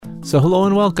So hello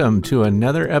and welcome to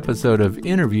another episode of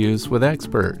Interviews with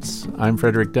Experts. I'm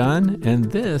Frederick Dunn, and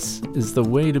this is The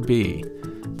Way to Be.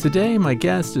 Today, my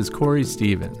guest is Cory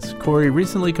Stevens. Cory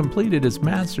recently completed his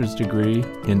master's degree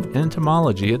in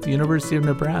entomology at the University of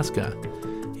Nebraska.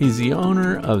 He's the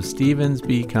owner of Stevens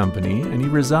Bee Company, and he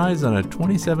resides on a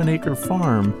 27-acre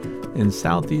farm in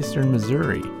southeastern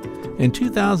Missouri. In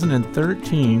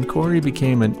 2013, Cory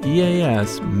became an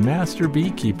EAS master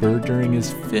beekeeper during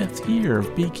his 5th year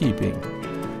of beekeeping.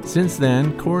 Since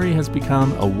then, Cory has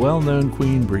become a well-known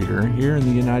queen breeder here in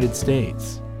the United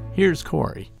States. Here's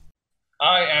Cory.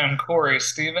 I am Cory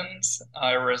Stevens.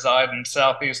 I reside in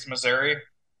southeast Missouri.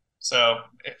 So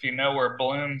if you know where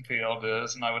Bloomfield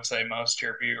is, and I would say most of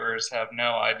your viewers have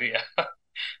no idea,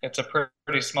 it's a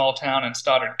pretty small town in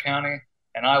Stoddard County,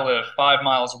 and I live 5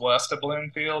 miles west of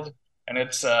Bloomfield, and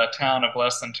it's a town of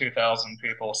less than 2,000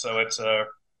 people. So it's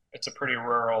a pretty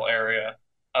rural area.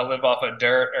 I live off a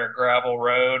dirt or gravel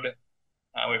road.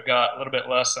 We've got a little bit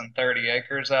less than 30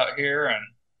 acres out here, and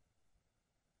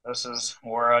this is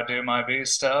where I do my bee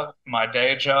stuff. My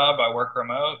day job, I work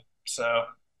remote. So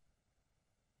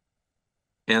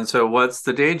And so what's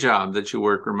the day job that you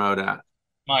work remote at?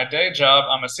 my day job,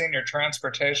 I'm a senior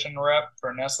transportation rep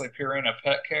for Nestle Purina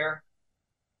Pet Care.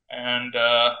 And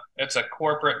it's a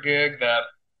corporate gig that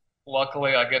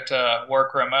luckily I get to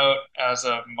work remote as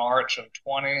of March of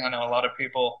 20. I know a lot of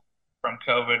people from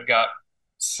COVID got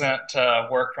sent to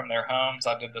work from their homes.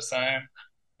 I did the same.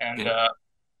 And Yeah.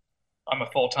 I'm a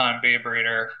full-time bee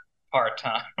breeder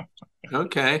part-time.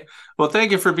 Okay. Well,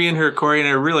 thank you for being here, Cory, and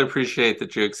I really appreciate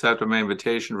that you accepted my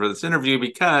invitation for this interview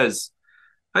because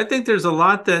I think there's a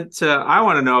lot that I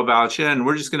want to know about you, and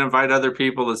we're just going to invite other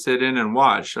people to sit in and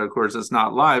watch. Of course, it's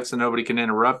not live, so nobody can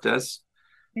interrupt us.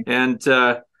 And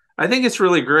I think it's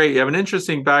really great. You have an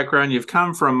interesting background. You've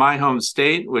come from my home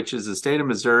state, which is the state of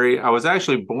Missouri. I was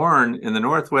actually born in the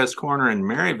northwest corner in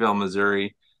Maryville,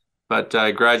 Missouri, but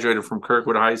I graduated from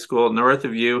Kirkwood High School north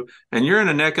of you. And you're in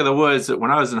a neck of the woods that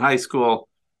when I was in high school,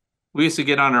 we used to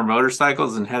get on our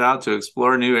motorcycles and head out to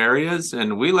explore new areas,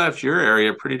 and we left your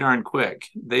area pretty darn quick.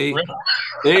 They Really?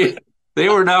 they they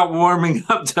were not warming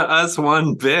up to us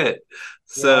one bit. Yeah.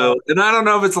 So, and I don't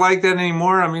know if it's like that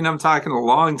anymore. I mean, I'm talking a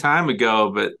long time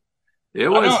ago, but it I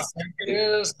don't was. think it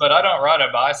is, but I don't ride a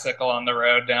bicycle on the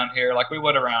road down here like we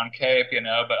would around Cape,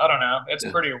 but I don't know. It's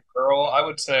Yeah, pretty rural. I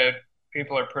would say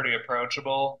people are pretty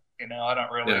approachable. I don't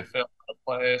really yeah. feel out of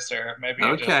place, or maybe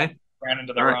you just Okay. ran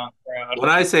into the All right. wrong crowd. When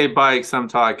I say bikes, I'm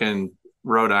talking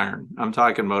wrought iron. I'm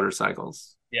talking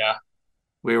motorcycles. Yeah.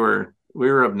 We were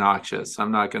obnoxious.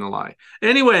 I'm not going to lie.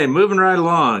 Anyway, moving right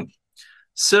along.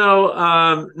 So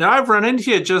now I've run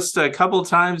into you just a couple of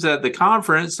times at the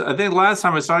conference. I think last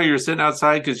time I saw you, you were sitting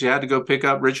outside because you had to go pick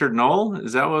up Richard Knoll.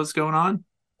 Is that what was going on?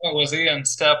 It was Ian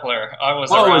Stepler. I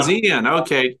was Oh, it was around. Ian.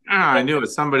 Okay. I knew it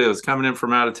was somebody that was coming in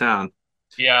from out of town.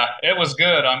 Yeah, it was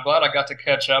good. I'm glad I got to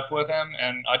catch up with him,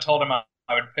 and I told him I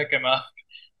would pick him up,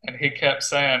 and he kept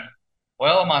saying,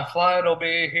 "Well, my flight will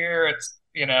be here."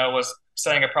 Was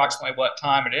saying approximately what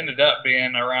time. It ended up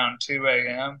being around 2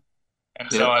 a.m.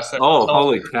 And Yeah. so I said, Oh,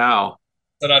 holy cow.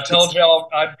 I told you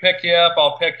I'd pick you up.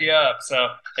 I'll pick you up. So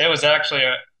it was actually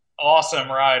an awesome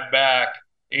ride back.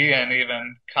 Ian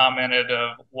even commented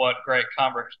of what great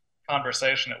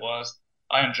conversation it was.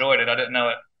 I enjoyed it. I didn't know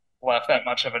it left that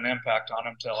much of an impact on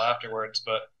him till afterwards,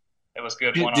 but it was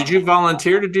good Did one-on-one. you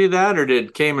volunteer to do that, or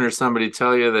did Cayman or somebody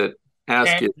tell you that,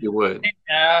 ask And you if you would? he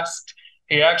asked,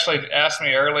 he actually asked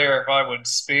me earlier if I would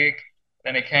speak.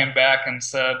 Then he came back and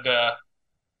said,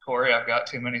 Cory, I've got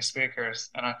too many speakers.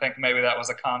 And I think maybe that was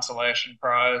a consolation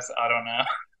prize. I don't know.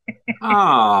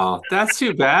 Oh, that's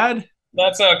too bad.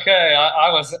 That's okay.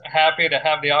 I was happy to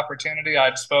have the opportunity.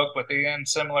 I'd spoke with Ian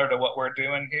similar to what we're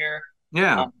doing here,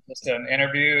 Yeah. just an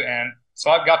interview. And so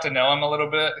I've got to know him a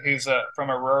little bit. He's from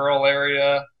a rural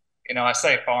area. I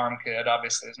say farm kid.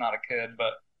 Obviously, he's not a kid,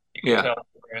 but you can Yeah. tell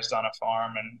he was raised on a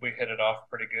farm and we hit it off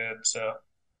pretty good. So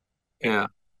it, Yeah.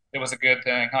 it was a good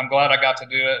thing. I'm glad I got to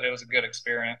do it. It was a good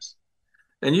experience.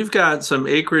 And you've got some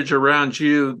acreage around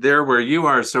you there where you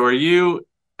are. So are you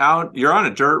out? You're on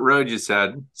a dirt road, you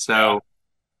said. Yeah. So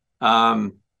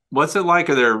what's it like?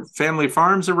 Are there family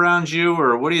farms around you,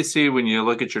 or what do you see when you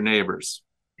look at your neighbors?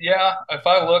 Yeah, if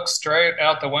I look straight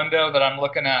out the window that I'm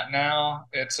looking at now,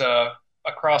 it's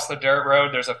across the dirt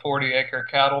road. There's a 40-acre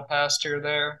cattle pasture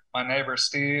there. My neighbor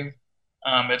Steve.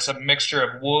 It's a mixture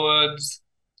of woods.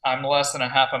 I'm less than a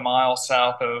half a mile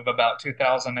south of about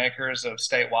 2,000 acres of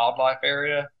state wildlife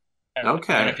area, and then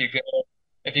Okay.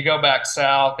 if you go back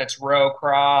south, it's row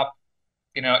crop.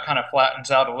 It kind of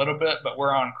flattens out a little bit, but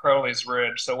we're on Crowley's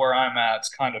Ridge, so where I'm at, it's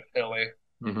kind of hilly.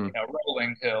 Hmm.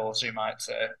 Rolling hills, you might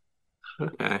say.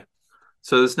 Okay.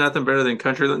 So there's nothing better than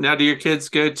country. Now, do your kids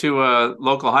go to a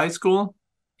local high school?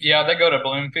 Yeah, they go to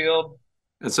Bloomfield.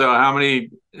 And so how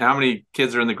many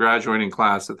kids are in the graduating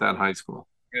class at that high school?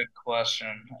 Good question.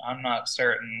 I'm not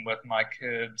certain with my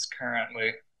kids currently.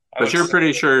 I But would say,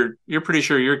 you're pretty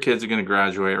sure your kids are going to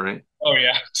graduate, right? oh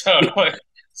yeah, totally.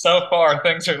 So far,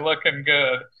 things are looking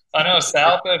good. I know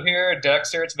south of here,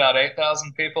 Dexter, it's about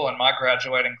 8,000 people, and my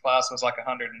graduating class was like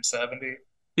 170, I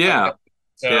Yeah. think.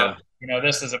 So, Yeah.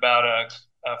 this is about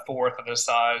a fourth of the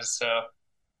size. So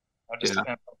it just Yeah.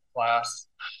 depends on the class.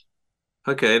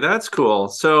 Okay, that's cool.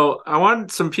 So I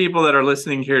want some people that are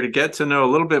listening here to get to know a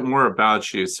little bit more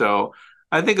about you. So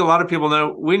I think a lot of people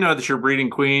we know that you're breeding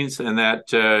queens and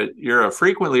that you're a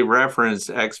frequently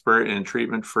referenced expert in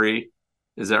treatment free.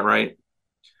 Is that right?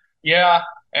 Yeah,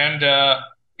 and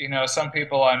some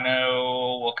people I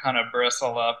know will kind of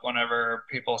bristle up whenever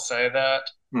people say that.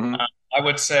 Hmm. I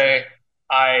would say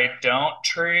I don't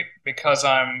treat because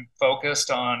I'm focused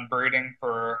on breeding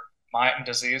for mite and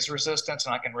disease resistance,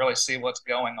 and I can really see what's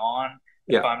going on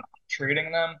if Yeah. I'm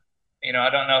treating them. I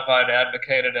don't know if I'd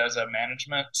advocate it as a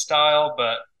management style,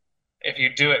 but if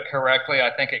you do it correctly, I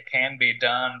think it can be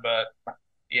done. But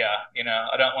yeah,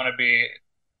 I don't want to be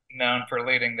known for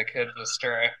leading the kids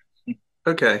astray.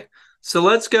 Okay. So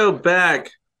let's go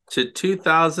back to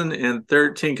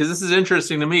 2013 because this is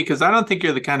interesting to me because I don't think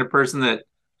you're the kind of person that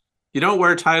you don't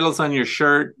wear titles on your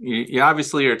shirt. You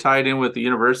obviously are tied in with the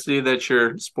university that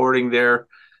you're sporting there.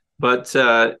 But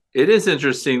it is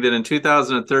interesting that in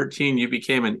 2013 you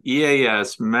became an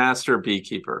EAS master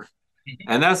beekeeper.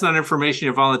 And that's not information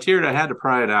you volunteered. I had to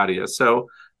pry it out of you. So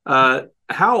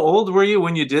how old were you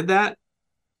when you did that?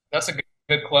 That's a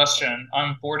good question.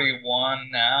 I'm 41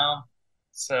 now,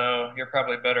 so you're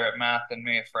probably better at math than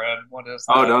me, Fred. What is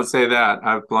Oh, that? don't say that.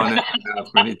 I've blown it out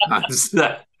many times.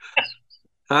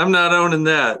 I'm not owning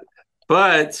that.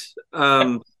 But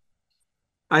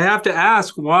I have to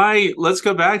ask why, let's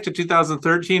go back to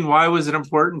 2013. Why was it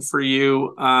important for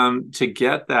you to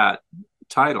get that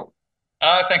title?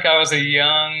 I think I was a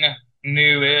young,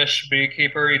 new-ish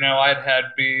beekeeper. I'd had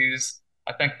bees.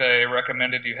 I think they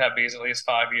recommended you have bees at least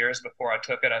 5 years before I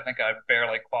took it. I think I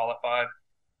barely qualified.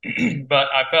 But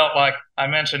I felt like I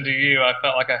mentioned to you, I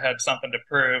felt like I had something to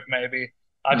prove, maybe.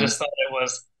 I Mm-hmm. just thought it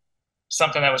was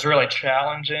something that was really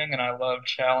challenging, and I love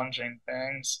challenging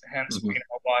things. Hence, Mm-hmm.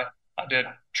 why I did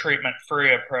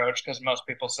treatment-free approach because most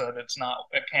people said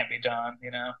it can't be done.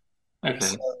 And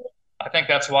so Okay. I think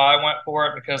that's why I went for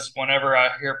it because whenever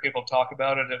I hear people talk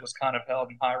about it, it was kind of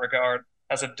held in high regard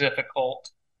as a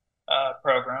difficult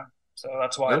program. So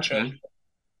that's why I chose. Okay.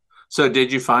 So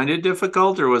did you find it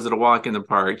difficult or was it a walk in the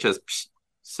park? Just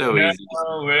so No, easy.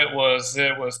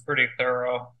 it was pretty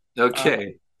thorough. Uh,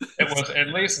 Okay. It was at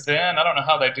least then. I don't know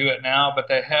how they do it now, but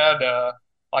they had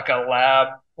like a lab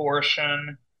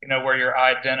portion, where you're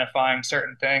identifying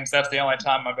certain things. That's the only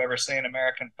time I've ever seen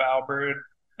American foul brood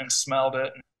and smelled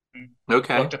it and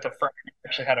Okay. looked at the frame.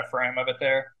 Actually had a frame of it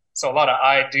there. So a lot of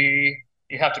ID.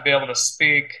 You have to be able to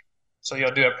speak. So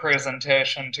you'll do a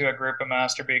presentation to a group of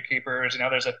master beekeepers.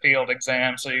 There's a field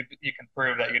exam, so you can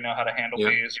prove that you know how to handle Yeah.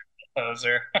 bees. You're a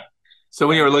poser. So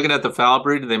when you And were looking at the foul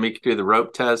breed, did they make you do the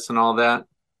rope test and all that?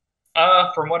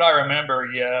 From what I remember,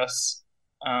 yes.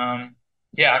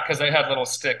 Yeah, because they had little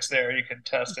sticks there. You could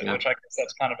test it, Yeah. which I guess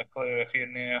that's kind of a clue if you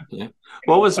knew. Yeah.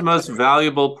 What was the What most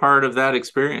valuable part of that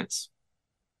experience?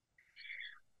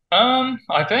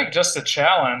 I think just the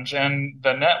challenge and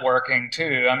the networking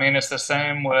too. I mean, it's the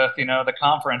same with, the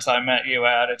conference I met you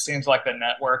at. It seems like the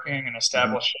networking and Hmm.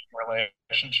 establishing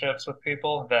relationships with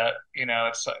people that,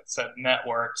 it's a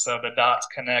network, so the dots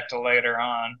connect later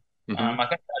on. Hmm. I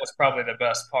think that was probably the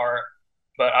best part,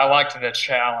 but I liked the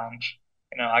challenge.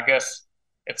 I guess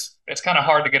it's kind of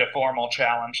hard to get a formal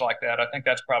challenge like that. I think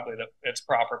that's probably its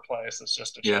proper place. It's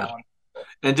just a Yeah. challenge.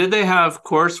 And did they have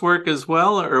coursework as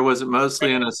well, or was it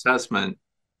mostly an assessment?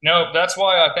 No, that's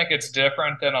why I think it's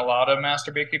different than a lot of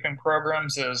master beekeeping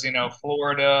programs is,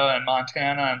 Florida and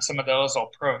Montana and some of those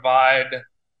will provide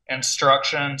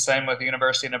instruction. Same with the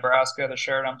University of Nebraska, the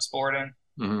shirt I'm sporting.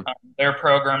 Hmm. Their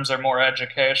programs are more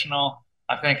educational.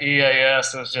 I think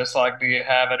EAS is just like, do you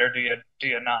have it or do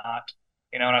you not?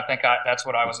 And I think that's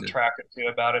what I was Okay. attracted to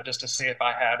about it, just to see if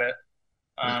I had it.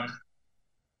 Um,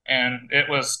 and it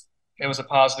was a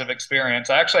positive experience.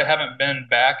 I actually haven't been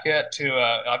back yet to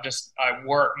I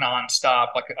work nonstop.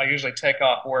 Like I usually take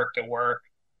off work to work,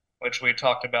 which we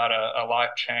talked about a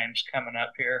life change coming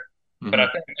up here. But Hmm.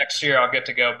 I think next year I'll get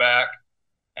to go back,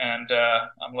 and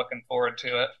I'm looking forward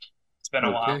to it. It's been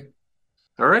a while. Okay.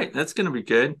 All right. That's going to be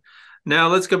good. Now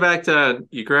let's go back to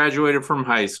you graduated from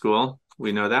high school.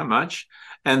 We know that much.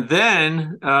 And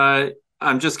then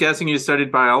I'm just guessing you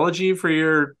studied biology for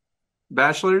your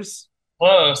bachelor's?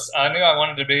 Close. I knew I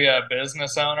wanted to be a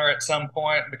business owner at some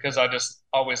point because I just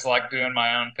always liked doing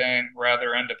my own thing,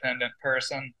 rather independent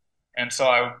person. And so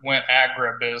I went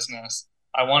agribusiness.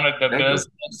 I wanted the Agribusiness.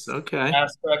 business Okay.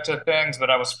 aspect of things,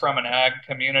 but I was from an ag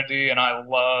community and I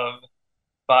love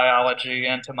biology,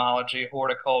 entomology,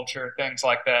 horticulture, things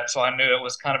like that. So I knew it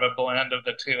was kind of a blend of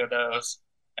the two of those.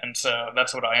 And so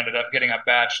that's what I ended up getting a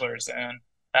bachelor's in.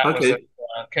 That was at Okay.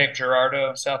 Cape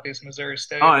Girardeau, Southeast Missouri Oh,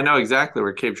 State. I know exactly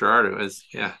where Cape Girardeau is.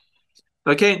 Yeah.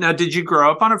 Okay. Now, did you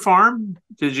grow up on a farm?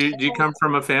 Do you come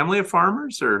from a family of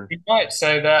farmers or? You might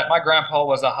say that. My grandpa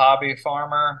was a hobby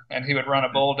farmer and he would run a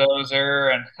bulldozer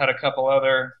and had a couple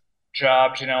other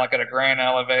jobs, like at a grain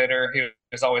elevator. He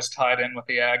was always tied in with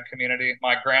the ag community.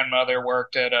 My grandmother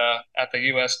worked at the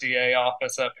USDA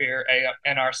office up here, a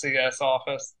NRCS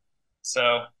office.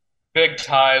 So big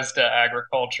ties to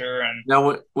agriculture and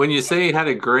Now, when you say he had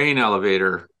a grain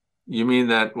elevator, you mean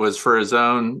that was for his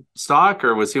own stock,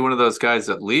 or was he one of those guys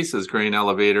that leases grain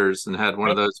elevators and had one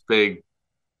of those big?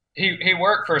 he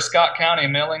worked for Scott County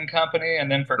Milling Company and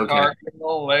then for Okay.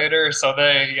 Cargill later. So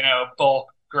they, bulk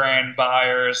grain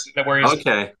buyers where he's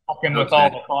Okay. talking with all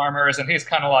Okay. the farmers. And he's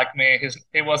kind of like me.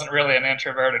 He wasn't really an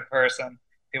introverted person.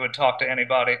 He would talk to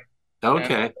anybody, and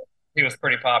Okay. he was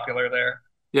pretty popular there.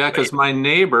 Yeah, But because my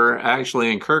neighbor actually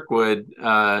in Kirkwood,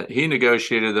 he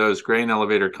negotiated those grain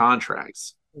elevator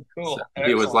contracts. yeah, So cool,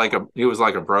 excellent. he was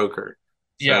like a broker.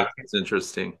 So Yeah. it's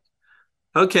interesting.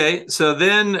 Okay, so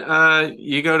then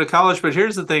you go to college, but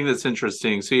here's the thing that's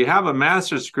interesting. So you have a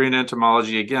master's degree in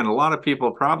entomology. Again, a lot of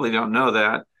people probably don't know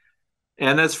that,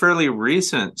 and that's fairly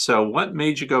recent. So what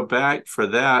made you go back for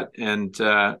that, and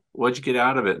what'd you get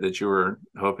out of it that you were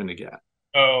hoping to get?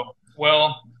 Oh,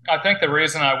 well, I think the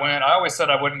reason I went, I always said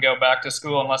I wouldn't go back to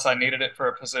school unless I needed it for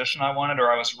a position I wanted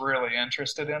or I was really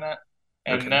interested in it.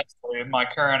 And Okay. naturally, my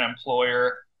current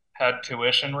employer had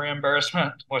tuition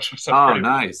reimbursement, which was a Oh, pretty,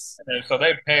 nice. so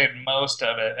they paid most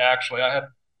of it. Actually, I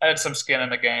had some skin in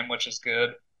the game, which is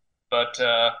good. But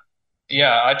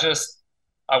yeah,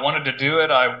 I wanted to do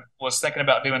it. I was thinking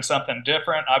about doing something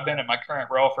different. I've been at my current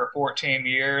role for 14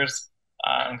 years.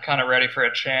 I'm kind of ready for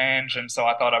a change, and so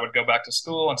I thought I would go back to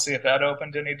school and see if that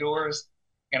opened any doors.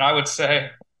 And I would say,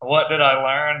 what did I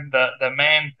learn? The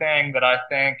main thing that I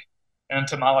think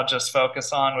entomologists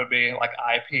focus on would be like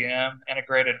IPM,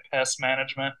 integrated pest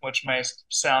management, which may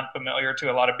sound familiar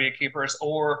to a lot of beekeepers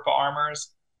or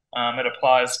farmers. It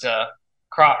applies to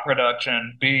crop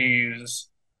production, bees,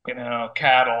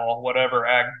 cattle, whatever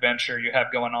ag venture you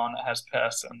have going on that has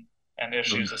pests and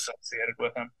issues Mhm. associated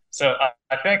with them. So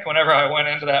I think whenever I went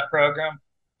into that program,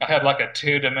 I had like a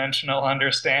two-dimensional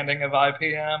understanding of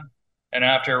IPM. And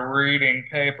after reading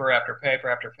paper after paper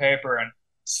after paper and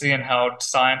seeing how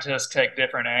scientists take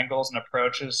different angles and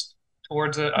approaches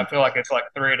towards it, I feel like it's like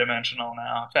three-dimensional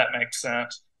now, if that makes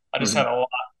sense. I just Mhm. had a lot,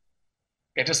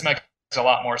 it just makes a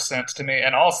lot more sense to me.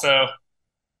 And also,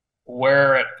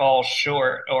 where it falls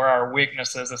short or our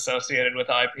weaknesses associated with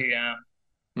IPM.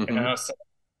 Mhm. So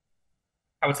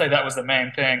I would say that was the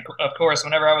main thing. Of course,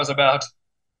 whenever I was about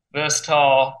this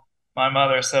tall, my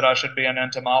mother said I should be an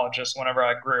entomologist whenever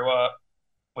I grew up,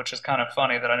 which is kind of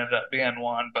funny that I ended up being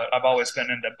one, but I've always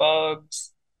been into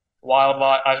bugs,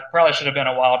 wildlife. I probably should have been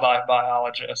a wildlife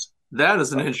biologist. That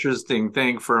is an interesting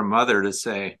thing for a mother to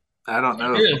say. I don't It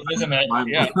know if is, isn't it? my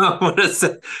Yeah, mom would have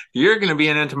said, you're going to be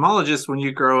an entomologist when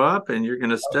you grow up and you're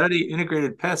going to study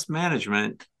integrated pest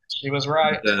management she was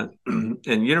right.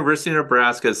 in University of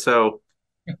Nebraska. So,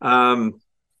 um,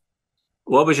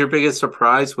 what was your biggest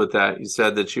surprise with that? You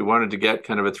said that you wanted to get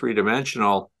kind of a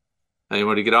three-dimensional, and you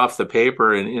wanted to get off the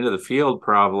paper and into the field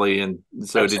probably. And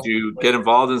so did you Absolutely. get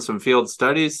involved in some field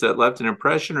studies that left an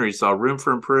impression or you saw room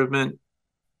for improvement?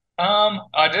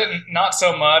 I didn't, not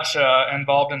so much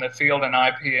involved in the field in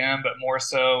IPM, but more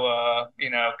so,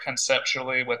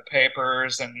 conceptually with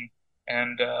papers and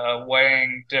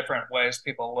weighing different ways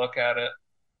people look at it.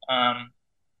 Um,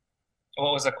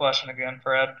 what was the question again,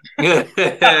 Fred?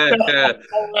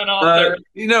 I went off there.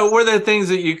 Were there things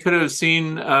that you could have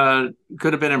seen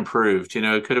could have been improved?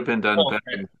 It could have been done Oh,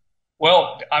 better.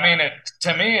 well, I mean,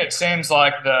 to me, it seems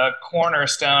like the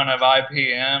cornerstone of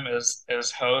IPM is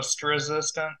host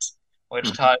resistance, which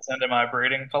Mhm. ties into my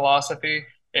breeding philosophy.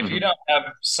 If you Mhm. don't have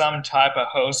some type of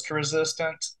host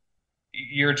resistance,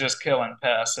 you're just killing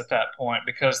pests at that point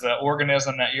because the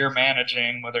organism that you're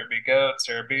managing, whether it be goats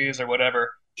or bees or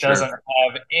whatever, Sure. doesn't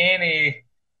have any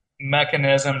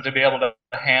mechanism to be able to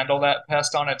handle that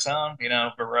pest on its own.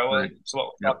 Varroa Right. is what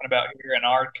we're Yep. talking about here in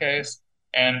our case.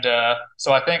 And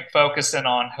so I think focusing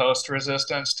on host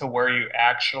resistance to where you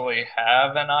actually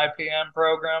have an IPM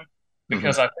program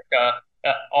because I think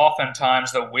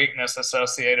oftentimes the weakness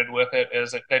associated with it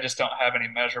is that they just don't have any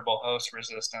measurable host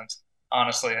resistance,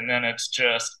 honestly. And then it's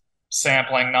just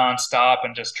sampling nonstop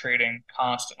and just treating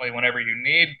constantly whenever you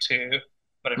need to.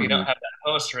 But if you don't Hmm. have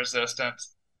that host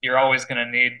resistance, you're always going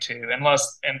to need to,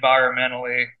 unless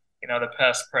environmentally, the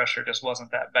pest pressure just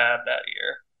wasn't that bad that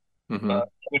year. Hmm. But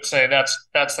I would say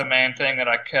that's the main thing that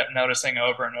I kept noticing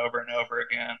over and over and over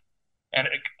again. And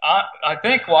I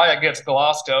think why it gets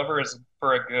glossed over is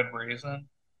for a good reason.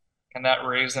 And that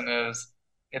reason is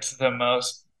it's the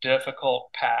most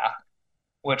difficult path,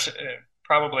 which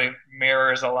probably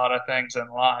mirrors a lot of things in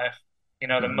life.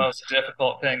 The Hmm. most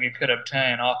difficult thing you could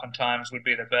obtain oftentimes would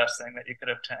be the best thing that you could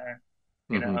obtain.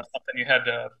 Hmm. Something you had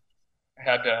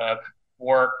to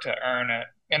work to earn it.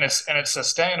 And it's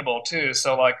sustainable too.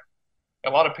 So like a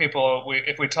lot of people,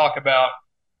 if we talk about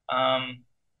um,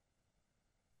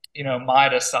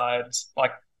 miticides,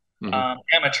 like Hmm.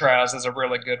 Amitraz is a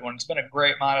really good one. It's been a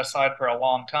great miticide for a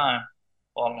long time.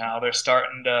 Well, now they're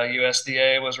starting to,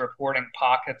 USDA was reporting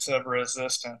pockets of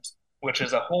resistance, which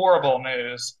is a horrible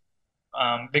news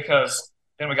because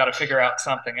then we got to figure out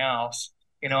something else,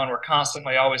 and we're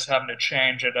constantly always having to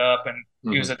change it up and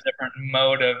use Hmm. a different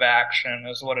mode of action,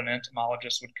 is what an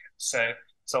entomologist would say.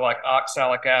 So, like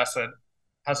oxalic acid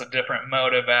has a different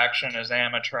mode of action as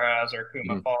amitraz or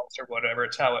Hmm. coumaphos or whatever.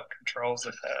 It's how it controls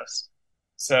the pest.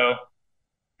 So,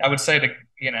 I would say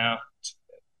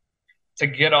to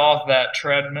get off that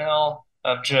treadmill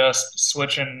of just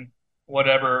switching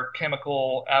whatever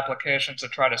chemical applications to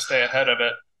try to stay ahead of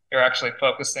it, you're actually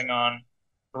focusing on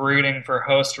breeding for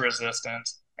host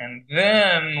resistance. And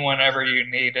then whenever you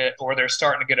need it, or they're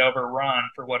starting to get overrun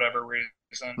for whatever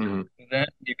reason, Hmm. then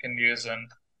you can use a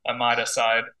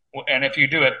miticide. And if you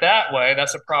do it that way,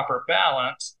 that's a proper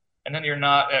balance. And then you're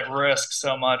not at risk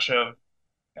so much of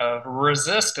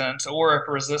resistance, or if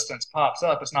resistance pops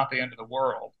up, it's not the end of the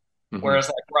world. Hmm. Whereas,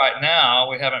 like right now,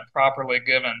 we haven't properly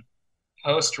given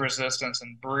host resistance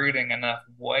and breeding enough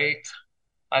weight,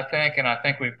 I think. And I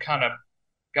think we've kind of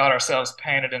got ourselves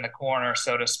painted in the corner,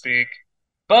 so to speak.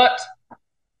 But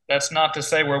that's not to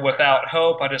say we're without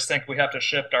hope. I just think we have to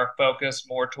shift our focus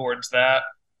more towards that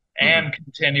Hmm. and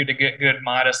continue to get good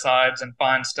miticides and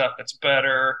find stuff that's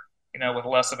better, with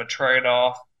less of a trade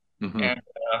off. Hmm. And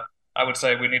I would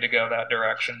say we need to go that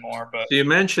direction more. But So you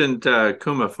mentioned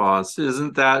coumaphos.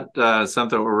 Isn't that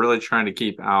something we're really trying to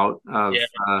keep out of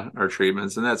yeah, our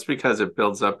treatments? And that's because it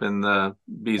builds up in the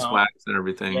no, beeswax and yeah,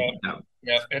 everything. Yeah.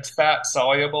 yeah. It's fat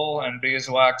soluble and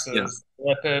beeswax Yeah. is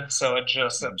lipid, so it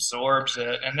just absorbs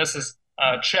it. And this is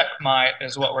check mite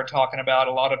is what we're talking about.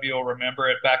 A lot of you will remember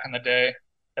it back in the day.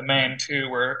 The main two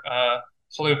were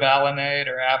fluvalinate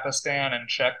or apistan and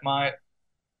check mite,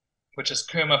 which is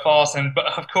coumaphos, and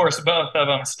of course both of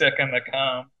them stick in the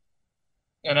comb.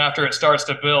 And after it starts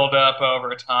to build up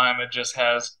over time, it just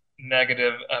has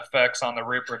negative effects on the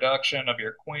reproduction of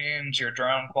your queens. Your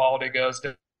drone quality goes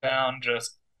down,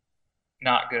 just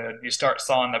not good. You start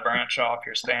sawing the branch off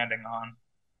you're standing on,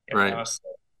 you Right. know. So,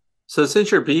 So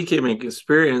since your beekeeping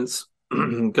experience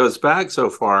goes back so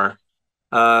far,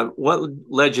 what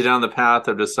led you down the path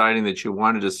of deciding that you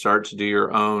wanted to start to do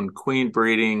your own queen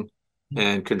breeding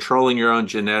and controlling your own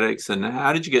genetics? And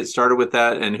how did you get started with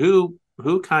that? And who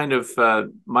kind of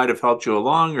might have helped you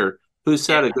along, or who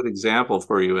set a yeah, good example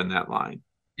for you in that line?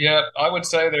 yeah, I would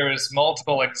say there's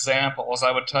multiple examples.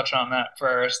 I would touch on that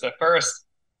first. The first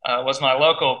was my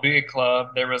local bee club.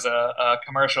 There was a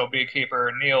commercial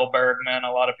beekeeper, Neil Bergman.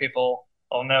 A lot of people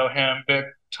will know him. Big,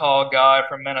 tall guy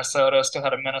from Minnesota, still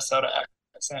had a Minnesota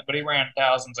accent, but he ran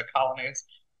thousands of colonies.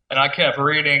 And I kept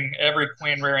reading every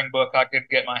queen rearing book I could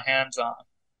get my hands on.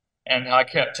 And I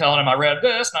kept telling him, I read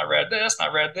this, and I read this, and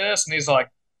I read this. And he's like,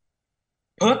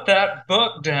 put that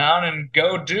book down and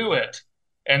go do it.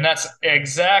 And that's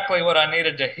exactly what I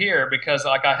needed to hear, because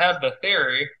like I had the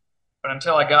theory, but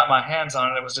until I got my hands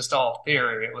on it, it was just all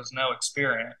theory. It was no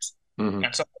experience. Hmm.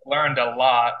 And so I learned a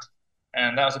lot.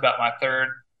 And that was about my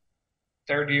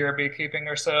third year of beekeeping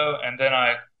or so. And then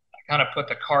I kind of put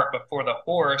the cart before the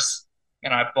horse,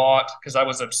 and I bought, because I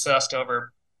was obsessed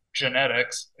over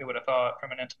genetics, who would have thought,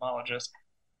 from an entomologist.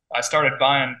 I started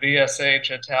buying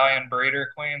VSH Italian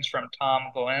breeder queens from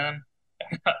Tom Glenn.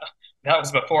 That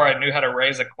was before I knew how to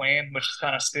raise a queen, which is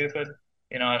kind of stupid.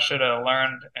 I should have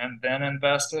learned and then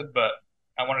invested, but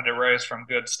I wanted to raise from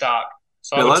good stock.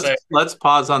 So I Now would let's say, let's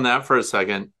pause on that for a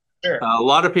second. sure, A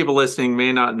lot of people listening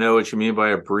may not know what you mean by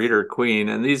a breeder queen,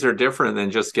 and these are different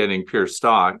than just getting pure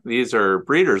stock. These are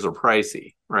breeders are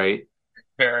pricey, right?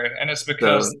 very. And it's So,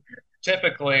 because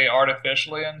typically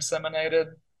artificially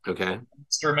inseminated. okay.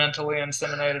 instrumentally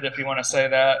inseminated, if you want to say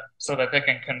that, so that they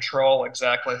can control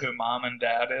exactly who mom and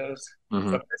dad is.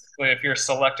 So Hmm. basically, if you're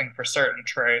selecting for certain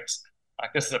traits,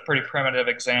 like this is a pretty primitive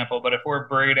example, but if we're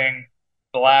breeding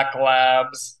black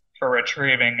labs for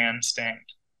retrieving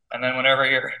instinct, and then whenever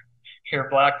your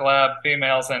black lab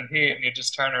female's in heat and you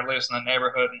just turn her loose in the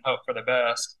neighborhood and hope for the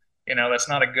best, that's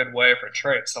not a good way for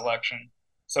trait selection.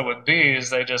 So with bees,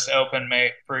 they just open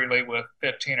mate freely with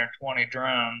 15 or 20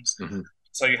 drones. Hmm.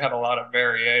 So you have a lot of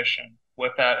variation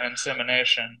with that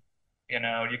insemination. You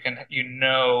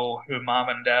know who mom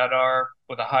and dad are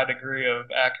with a high degree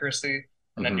of accuracy,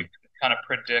 and then you Hmm. can kind of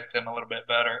predict them a little bit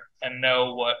better and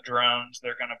know what drones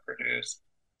they're going to produce.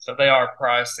 So they are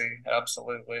pricey,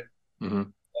 absolutely. Hmm.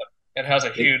 It has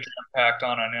a huge impact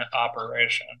on an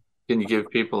operation. Can you give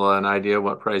people an idea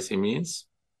what pricing means?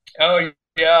 Oh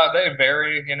yeah, they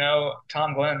vary.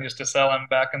 Tom Glenn used to sell them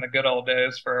back in the good old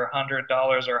days for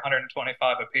 $100 or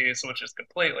 125 a piece, which is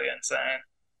completely insane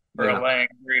for a Yeah. laying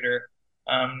breeder.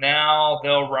 Now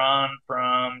they'll run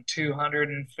from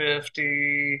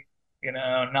 250,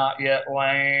 not yet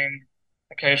laying.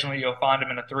 Occasionally you'll find them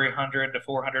in the 300 to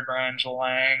 400 range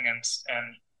laying, and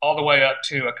all the way up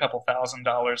to a couple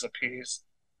 $1,000s a piece.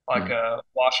 Like Mhm.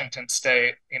 Washington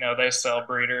State, they sell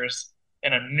breeders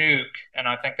in a nuke, and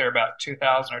I think they're about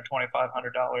 2,000 or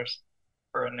 $2,500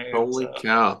 for a nuke. Holy So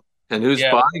cow. And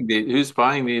yeah, who's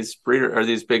buying these breeder? Are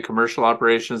these big commercial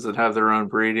operations that have their own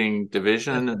breeding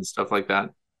division and stuff like that?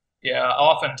 yeah,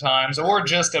 oftentimes, or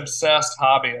just obsessed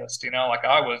hobbyists. Like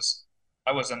I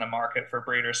was in the market for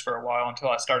breeders for a while until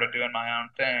I started doing my own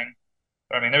thing.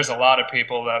 But I mean, there's a lot of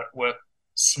people that with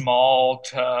small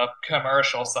to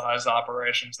commercial size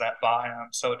operations that buy them.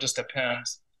 So it just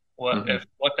depends Hmm.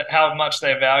 how much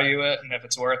they value it and if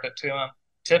it's worth it to them. Hmm.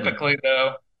 Typically,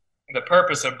 though, the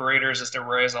purpose of breeders is to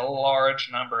raise a large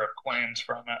number of queens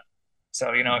from it.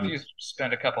 So, if Hmm. you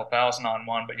spend a couple thousand on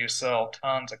one, but you sell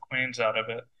tons of queens out of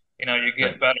it, you Right.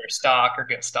 get better stock or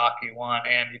get stock you want,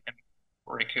 and you can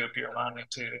recoup your money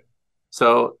too.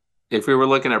 So if we were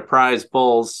looking at prize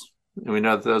bulls, and we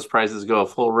know that those prices go a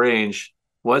full range,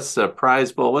 what's a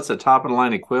prize bull? What's a top of the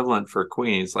line equivalent for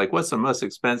queens? Like what's the most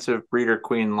expensive breeder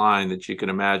queen line that you can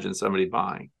imagine somebody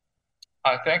buying?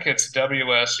 I think it's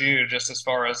WSU just as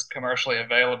far as commercially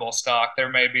available stock. There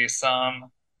may be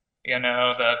some,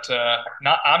 that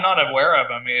not I'm not aware of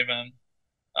them even.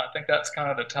 I think that's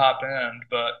kind of the top end,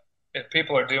 but if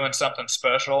people are doing something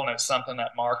special and it's something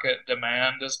that market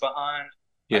demand is behind,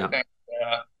 I Yeah. think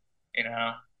uh, you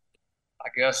know, I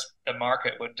guess the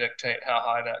market would dictate how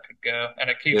high that could go, and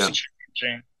it keeps Yeah.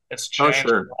 changing. It's Oh, changed a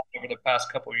sure. lot over the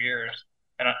past couple of years,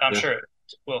 and I'm Yeah. sure it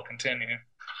will continue.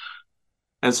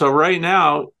 And so right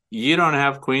now, you don't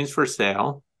have queens for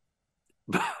sale,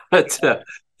 but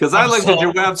because I I'm looked at so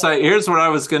your website, here's what I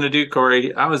was going to do,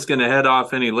 Cory. I was going to head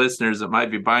off any listeners that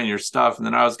might be buying your stuff, and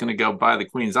then I was going to go buy the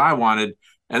queens I wanted.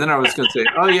 And then I was going to say,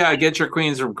 oh, yeah, get your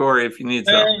queens from Cory if you need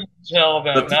some. tell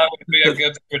them But that would be a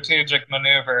good strategic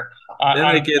maneuver. then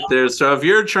I I'm get there. So if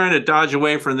you're trying to dodge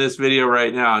away from this video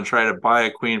right now and try to buy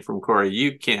a queen from Cory,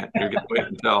 you can't. You're going to wait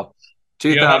until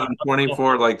you'll have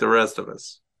 2024 like the rest of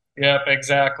us. Yep,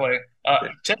 exactly. Okay.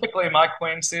 Typically, my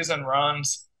queen season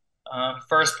runs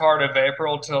first part of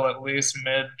April till at least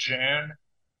mid-June.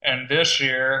 And this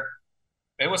year,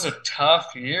 it was a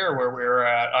tough year where we were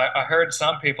at. I heard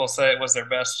some people say it was their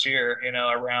best year,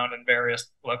 around in various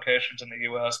locations in the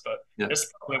U.S., but Yeah. this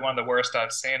is probably one of the worst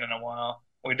I've seen in a while.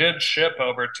 We did ship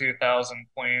over 2,000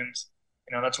 queens.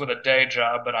 That's with a day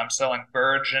job, but I'm selling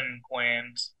virgin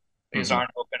queens. These Hmm.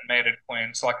 aren't open mated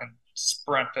queens, so I can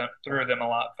sprint them through them a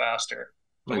lot faster.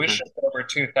 So we Okay. shipped over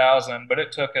 2,000, but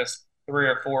it took us 3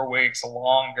 or 4 weeks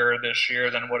longer this year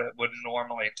than what it would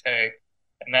normally take.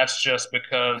 And that's just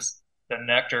because the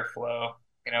nectar flow.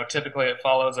 Typically it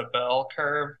follows a bell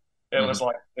curve. It was Hmm.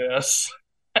 like this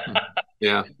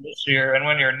Yeah. this year. And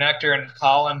when your nectar and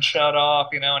pollen shut off,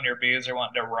 and your bees are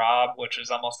wanting to rob, which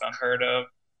is almost unheard of,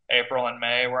 April and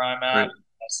May where I'm at, Right.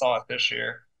 I saw it this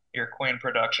year. Your queen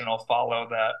production will follow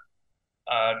that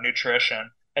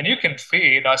nutrition. And you can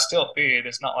feed. I still feed.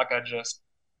 It's not like I just,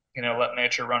 let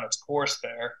nature run its course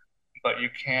there. But you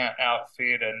can't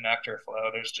outfeed a nectar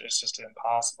flow. It's just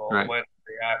impossible the Right. way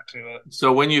they react to it.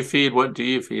 So when you feed, what do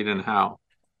you feed and how?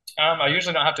 I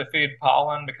usually don't have to feed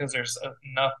pollen because there's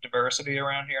enough diversity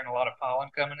around here and a lot of pollen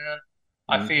coming in.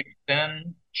 I Mhm. feed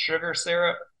thin sugar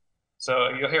syrup. So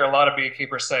you'll hear a lot of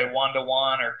beekeepers say 1 to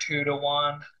 1 or 2 to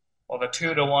 1. Well, the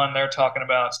 2 to 1 they're talking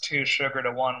about is 2 sugar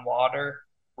to 1 water,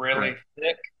 Right. really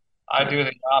thick. I Right. do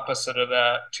the opposite of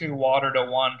that, 2 water to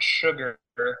 1 sugar,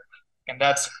 and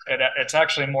it's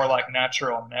actually more like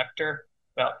natural nectar,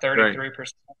 about Right.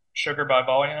 33% sugar by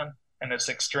volume. and it's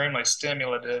extremely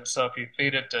stimulative. So if you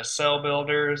feed it to cell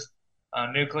builders,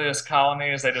 nucleus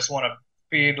colonies, they just want to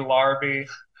feed larvae,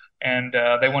 and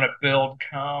they want to build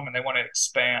comb and they want to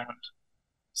expand.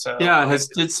 So Yeah,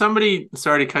 did somebody,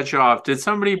 sorry to cut you off, did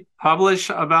somebody publish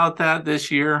about that this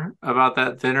year, about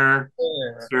that thinner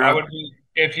I syrup? would be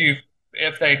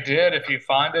if they did, if you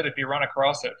find it, if you run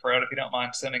across it, Fred, if you don't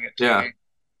mind sending it to Yeah, me.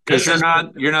 because This is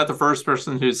you're not the first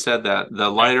person who said that. The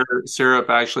no, lighter syrup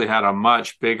actually had a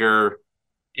much bigger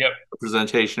yep,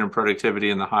 representation and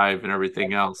productivity in the hive and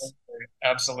everything else.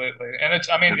 absolutely. And it's,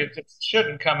 I mean, Yeah, it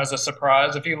shouldn't come as a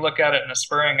surprise if you look at it in the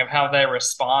spring of how they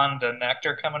respond to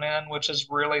nectar coming in, which is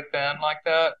really thin like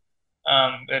that.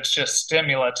 It's just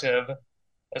stimulative,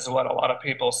 is what a lot of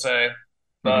people say,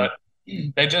 hmm, but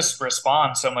they just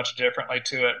respond so much differently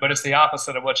to it. But it's the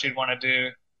opposite of what you'd want to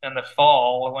do in the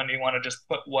fall when you want to just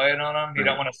put weight on them. You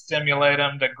don't right. want to stimulate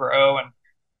them to grow and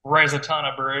raise a ton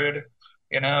of brood,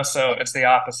 So it's the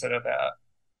opposite of that.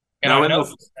 And Now I in the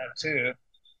noticed that too.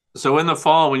 So in the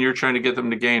fall, when you're trying to get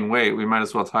them to gain weight, we might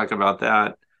as well talk about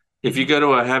that. If you Mm-hmm. go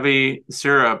to a heavy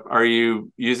syrup, are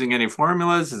you using any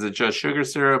formulas? Is it just sugar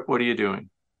syrup? What are you doing?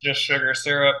 Just sugar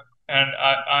syrup. And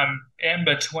I'm in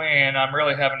between. I'm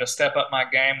really having to step up my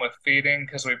game with feeding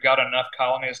because we've got enough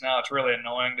colonies now. It's really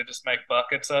annoying to just make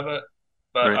buckets of it.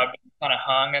 But Right. I've been kind of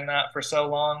hung in that for so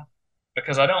long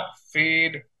because I don't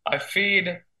feed. I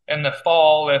feed in the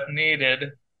fall if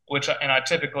needed, and I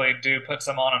typically do put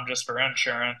some on them just for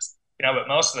insurance. But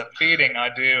most of the feeding I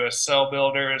do is cell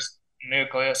builders,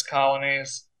 nucleus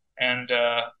colonies, and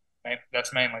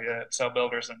that's mainly it, cell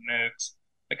builders and nukes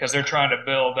because they're trying to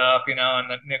build up, and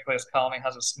the nucleus colony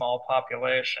has a small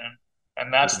population.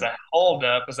 And that's Yeah. the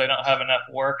holdup is they don't have enough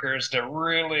workers to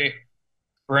really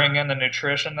bring in the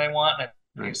nutrition they want. And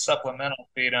if you Right. supplemental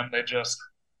feed them, they just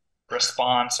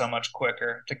respond so much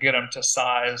quicker to get them to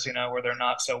size, where they're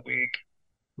not so weak.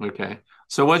 Okay.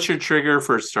 So what's your trigger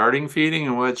for starting feeding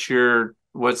and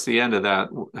what's the end of that?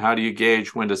 How do you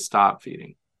gauge when to stop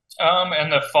feeding? In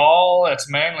the fall, it's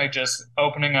mainly just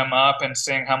opening them up and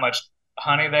seeing how much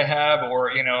honey they have,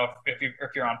 or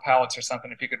if you're on pallets or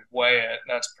something, if you could weigh it,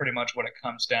 that's pretty much what it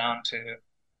comes down to.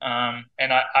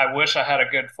 And I wish I had a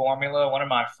good formula. One of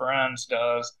my friends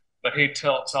does, but he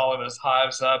tilts all of his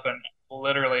hives up and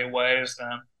literally weighs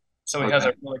them, so he has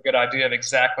a Okay. really good idea of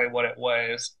exactly what it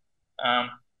weighs. Um,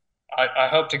 I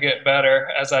hope to get better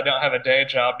as I don't have a day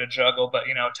job to juggle, but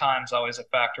time's always a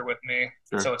factor with me.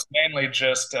 Sure. So it's mainly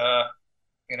just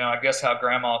I guess how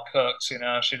grandma cooks,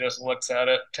 she just looks at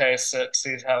it, tastes it,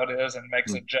 sees how it is, and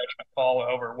makes a Hmm. judgment call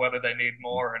over whether they need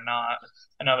more or not.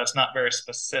 I know that's not very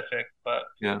specific, but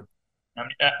Yeah.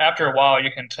 after a while,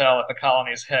 you can tell if a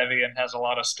colony is heavy and has a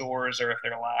lot of stores or if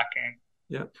they're lacking.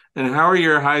 Yeah. And how are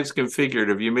your hives configured?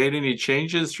 Have you made any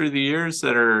changes through the years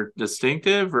that are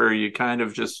distinctive, or are you kind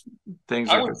of just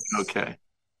things I are would going okay?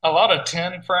 a lot of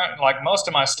 10 frame, like most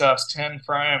of my stuff's 10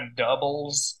 frame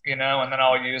doubles, and then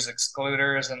I'll use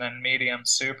excluders and then medium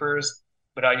supers.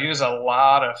 But I use a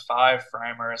lot of five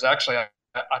framers. Actually,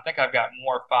 I think I've got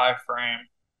more five frame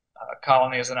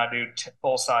colonies than I do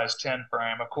full size 10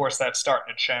 frame. Of course, that's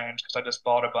starting to change because I just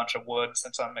bought a bunch of wood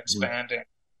since I'm Mhm. expanding.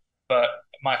 But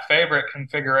my favorite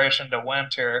configuration to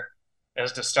winter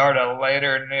is to start a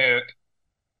later nuke,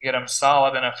 get them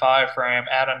solid in a five frame,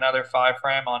 add another five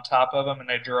frame on top of them, and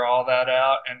they draw all that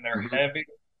out, and they're Mhm. heavy.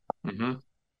 Mhm.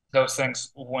 Those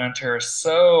things winter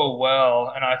so well.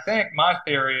 And I think my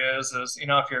theory is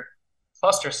if your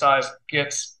cluster size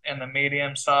gets in the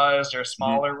medium sized or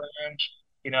Mhm. smaller range,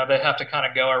 they have to kind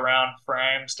of go around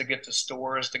frames to get to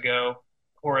stores to go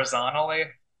horizontally.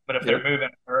 But if they're Yep. moving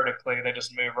vertically, they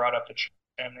just move right up the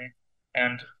chimney.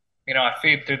 And I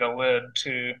feed through the lid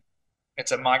too.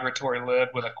 It's a migratory lid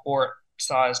with a quart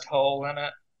sized hole in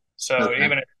it. So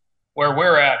Okay. where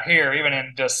we're at here, even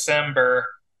in December,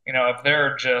 if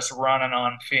they're just running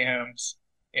on fumes,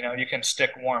 you can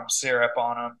stick warm syrup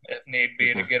on them if need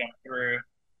be to Okay. get them through.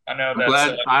 I know I'm that's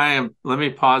glad I am. Let me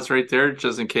pause right there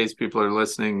just in case people are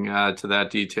listening to that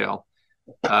detail.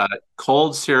 Uh,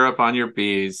 Cold syrup on your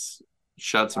bees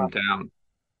shuts them down.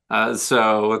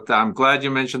 So I'm glad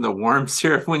you mentioned the warm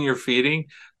syrup when you're feeding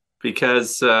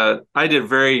because I did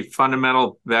very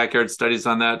fundamental backyard studies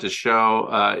on that to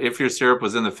show if your syrup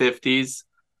was in the 50s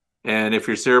and if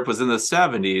your syrup was in the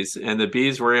 70s and the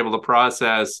bees were able to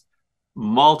process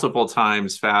multiple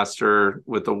times faster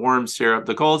with the warm syrup,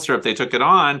 the cold syrup, they took it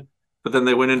on, but then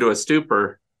they went into a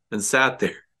stupor and sat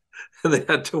there and they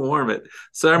had to warm it.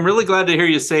 So I'm really glad to hear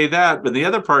you say that. But the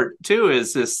other part too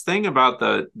is this thing about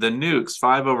the nukes,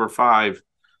 5/5.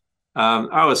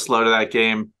 I was slow to that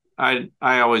game. I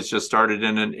always just started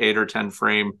in an 8 or 10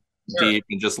 frame sure. deep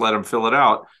and just let them fill it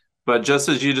out. But just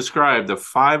as you described, the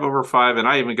 5/5, and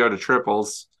I even go to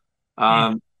triples, Hmm.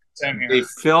 um, Same they here.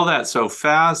 fill that so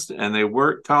fast and they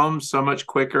work home so much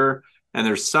quicker. And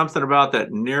there's something about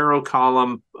that narrow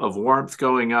column of warmth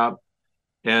going up.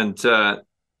 And so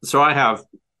I have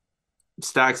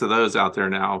stacks of those out there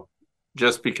now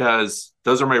just because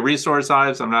those are my resource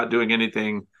hives. I'm not doing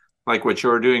anything like what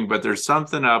you're doing, but there's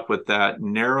something up with that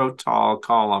narrow, tall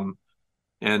column.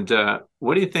 And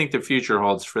what do you think the future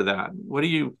holds for that? What do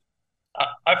you,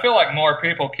 I feel like more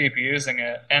people keep using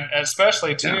it, and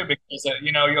especially yeah, too because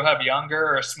you'll have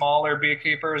younger or smaller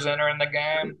beekeepers entering the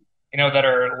game, that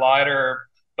are lighter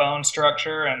bone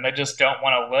structure, and they just don't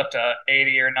want to lift a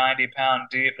 80 or 90 pound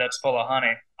deep that's full of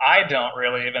honey. I don't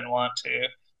really even want to,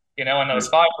 and those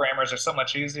right. five framers are so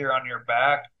much easier on your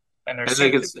back, and they're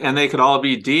super. And they could all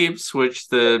be deeps, which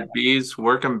the bees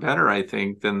work them better, I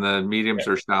think, than the mediums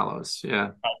or shallows.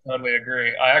 Yeah. I totally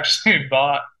agree. I actually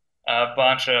bought a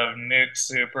bunch of nuke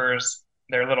supers.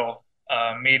 They're little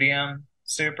medium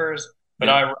supers, but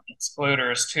Yeah. I run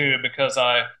excluders too because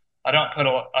I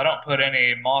don't put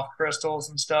any moth crystals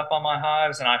and stuff on my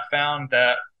hives, and I found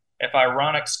that if I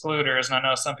run excluders, and I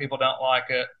know some people don't like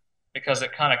it because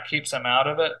it kind of keeps them out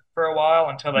of it for a while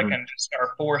until they Mhm. can just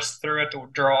are forced through it to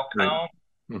draw Right. comb.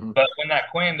 Hmm. But when that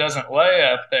queen doesn't lay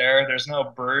up there, there's no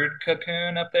brood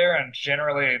cocoon up there, and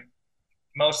generally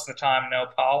most of the time no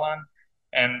pollen.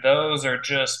 And those are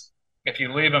just, if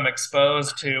you leave them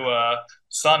exposed to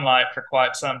sunlight for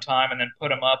quite some time and then put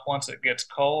them up once it gets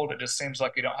cold, it just seems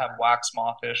like you don't have wax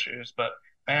moth issues. But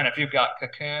man, if you've got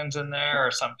cocoons in there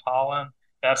or some pollen,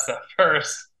 that's the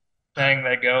first thing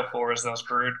they go for is those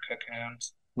brood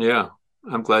cocoons. Yeah.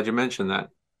 I'm glad you mentioned that.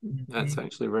 That's Mhm.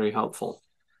 actually very helpful.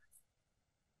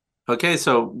 Okay,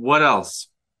 so what else?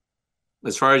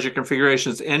 As far as your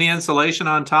configurations, any insulation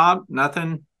on top?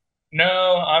 Nothing?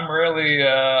 No, I'm really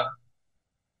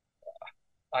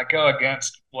I go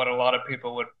against what a lot of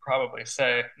people would probably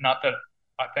say. Not that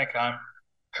I think I'm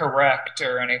correct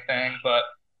or anything, but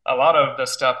a lot of the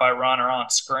stuff I run are on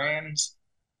screens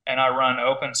and I run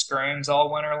open screens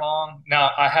all winter long.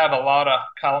 Now, I have a lot of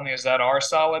colonies that are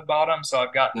solid bottom, so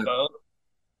I've got Yeah. both.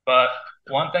 But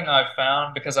one thing I've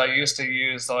found because I used to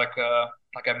use like a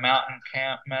mountain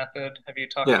camp method. Have you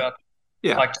talked Yeah. about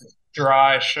Yeah. like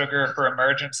dry sugar for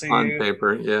emergency On use?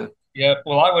 paper. Yeah. Yep.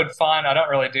 Well, I would find I don't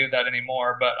really do that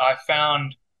anymore, but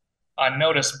I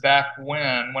noticed back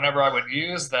whenever I would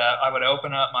use that, I would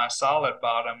open up my solid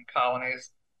bottom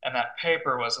colonies and that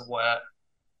paper was wet.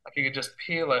 Like you could just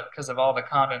peel it because of all the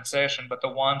condensation. But the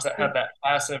ones that Yeah. had that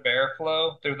passive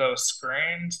airflow through those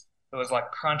screens, it was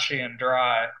like crunchy and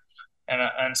dry.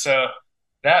 And so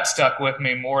that stuck with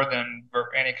me more than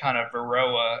any kind of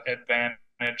Varroa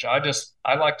advantage.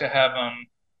 I like to have them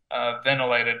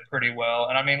ventilated pretty well.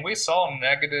 And I mean, we saw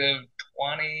negative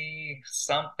 20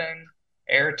 something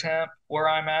air temp where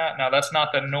I'm at. Now that's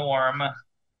not the norm,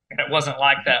 and it wasn't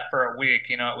like that for a week.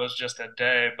 It was just a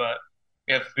day. But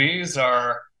if bees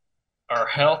are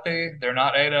healthy. They're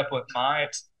not ate up with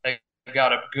mites. They've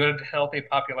got a good, healthy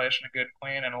population, a good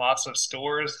queen, and lots of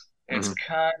stores. It's Hmm.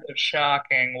 kind of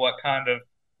shocking what kind of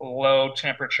low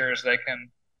temperatures they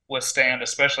can withstand,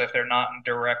 especially if they're not in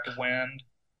direct wind,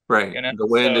 Right. you know? The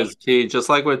wind So, is key, just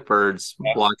like with birds,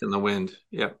 yep, blocking the wind.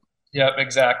 Yep. yep,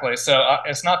 exactly. So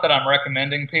it's not that I'm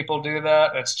recommending people do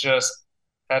that. That's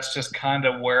just kind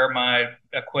of where my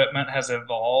equipment has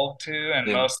evolved to, and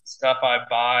Yeah. most stuff I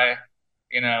buy,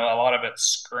 a lot of it's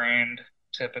screened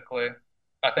typically.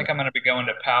 I think I'm going to be going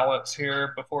to pallets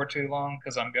here before too long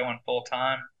because I'm going full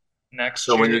time next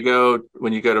So year. when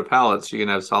you go to pallets, you can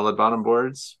have solid bottom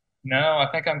boards. No, I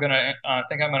think I'm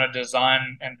gonna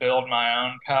design and build my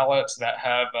own pallets that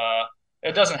have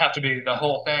it doesn't have to be the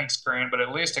whole thing screened, but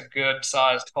at least a good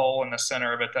sized hole in the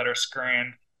center of it that are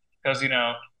screened. Because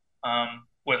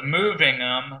with moving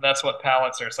them, that's what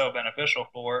pallets are so beneficial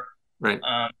for. Right.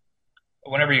 Um,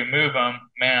 Whenever you move them,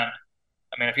 man,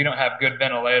 I mean, if you don't have good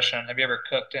ventilation, have you ever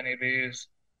cooked any of these?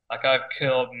 Like I've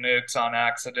killed nukes on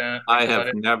accident I because I have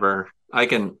didn't. never, I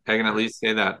can at least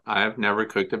say that I have never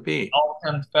cooked a bee. I'll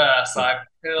confess, But I've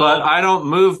but killed. I don't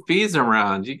move bees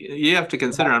around. You have to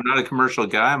consider I'm not a commercial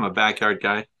guy. I'm a backyard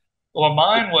guy. Well,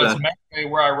 mine was Uh, mainly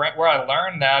where I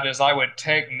learned that is I would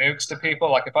take nukes to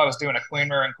people. Like if I was doing a queen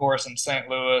rearing course in St.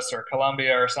 Louis or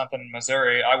Columbia or something in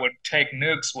Missouri, I would take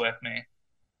nukes with me.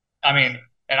 I mean,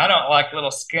 and I don't like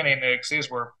little skinny nukes. These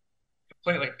were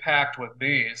completely packed with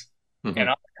bees, and mhm.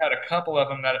 I had a couple of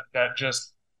them that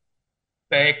just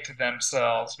baked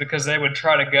themselves because they would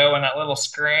try to go in that little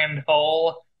screened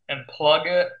hole and plug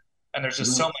it, and there's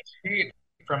just so Mhm. much heat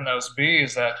from those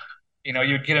bees that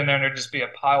you'd get in there and there'd just be a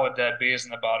pile of dead bees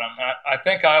in the bottom. And I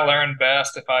think I learn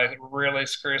best if I really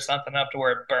screw something up to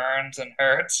where it burns and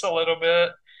hurts a little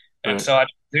bit. And Right. so I don't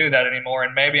do that anymore.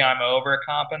 And maybe I'm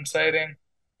overcompensating,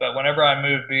 but whenever I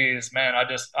move bees, man,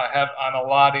 I'm a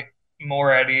lot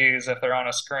more at ease if they're on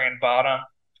a screen bottom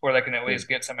where they can at Yeah. least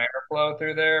get some airflow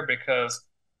through there because,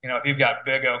 if you've got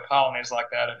big oak colonies like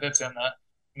that, if it's in the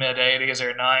mid 80s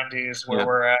or 90s where Yeah.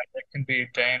 we're at, it can be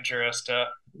dangerous to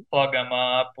plug them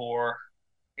up or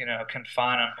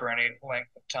confine them for any length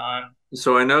of time.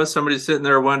 So I know somebody's sitting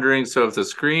there wondering, so if the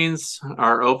screens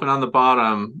are open on the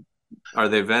bottom, are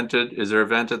they vented? Is there a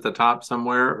vent at the top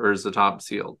somewhere, or is the top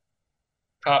sealed?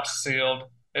 Top's sealed.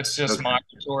 It's just Okay.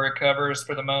 migratory covers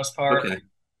for the most part. Okay.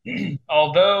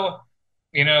 Although,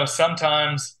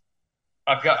 sometimes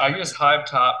I use Hive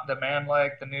Top, the Man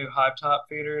Lake, the new Hive Top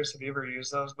feeders. Have you ever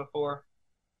used those before?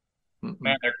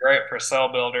 Man, Mm-mm. they're great for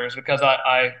cell builders because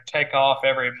I take off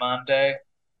every Monday,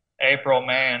 April,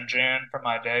 May, and June for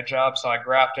my day job. So I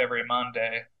graft every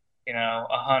Monday,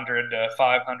 100 to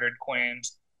 500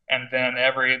 queens. And then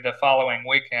the following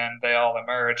weekend, they all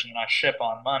emerge and I ship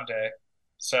on Monday.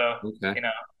 So, Okay.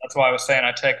 that's why I was saying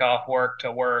I take off work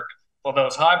to work. Well,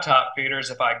 those hive top feeders,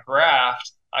 if I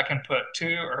graft, I can put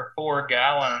 2 or 4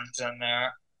 gallons in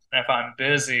there. And if I'm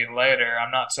busy later,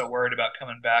 I'm not so worried about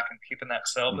coming back and keeping that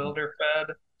cell Mhm. builder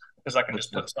fed because I can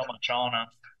just Okay. put so much on them.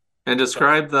 And So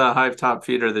describe the hive top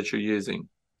feeder that you're using.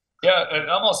 yeah, it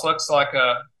almost looks like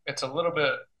it's a little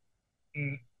bit,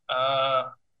 mm, uh,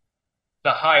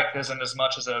 the height isn't as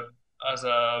much as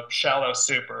a shallow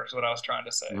super is what I was trying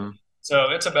to say. Mhm.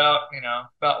 So it's about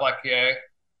like yay,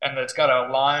 and it's got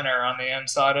a liner on the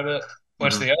inside of it,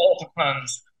 which Mhm. the old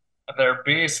ones, their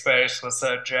bee space was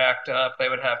so jacked up. They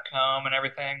would have comb and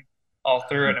everything all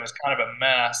through it, and it was kind of a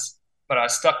mess. But I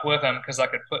stuck with them because I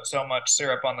could put so much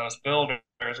syrup on those builders.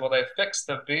 Well, they fixed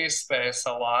the bee space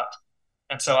a lot,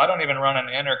 and so I don't even run an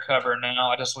inner cover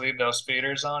now. I just leave those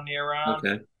feeders on year round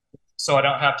Okay. so I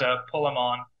don't have to pull them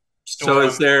on, So store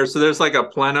is them. there, so there's like a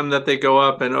plenum that they go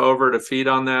up and over to feed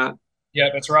on that?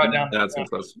 Yep, it's right down the That's front.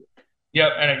 enclosed.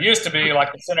 Yep, and it used to be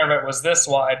like the center of it was this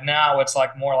wide. Now it's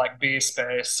like more like B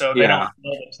space, so they don't. Yeah.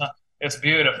 It's not. It's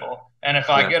beautiful. And if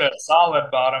I Yeah. get a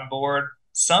solid bottom board,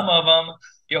 some of them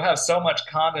you'll have so much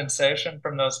condensation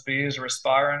from those bees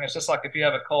respiring. It's just like if you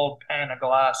have a cold pane of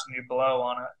glass and you blow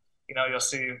on it, you'll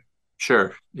see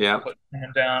Sure. Yeah. it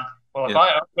coming down. Well, if Yeah.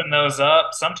 I open those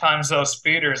up, sometimes those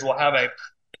feeders will have a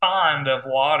pond of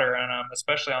water in them,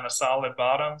 especially on the solid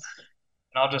bottoms.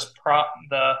 And I'll just prop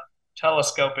the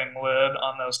telescoping lid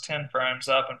on those tin frames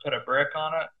up and put a brick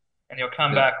on it, and you'll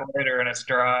come Yeah. back later and it's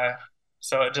dry.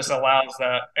 So it just allows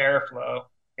that airflow,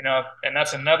 and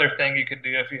that's another thing you could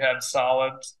do if you had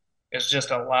solids is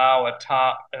just allow a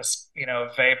top,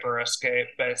 vapor escape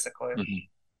basically. Mhm.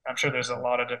 I'm sure there's a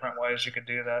lot of different ways you could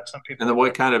do that. Some And people then would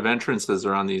what recommend kind of entrances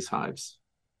are on these hives?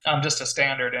 just a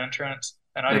standard entrance,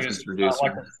 and I use Entrance reducer.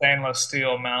 like the stainless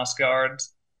steel mouse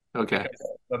guards Okay.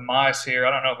 because the mice here,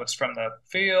 I don't know if it's from the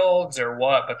fields or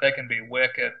what, but they can be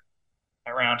wicked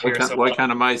around What here. kind, So, what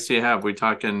kind of mice do you have? We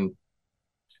talking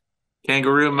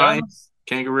kangaroo no, mice,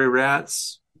 kangaroo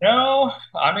rats, no,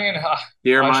 I mean,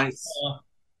 deer I should, mice?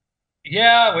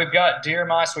 yeah, we've got deer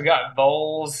mice, we got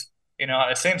voles.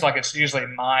 It seems like it's usually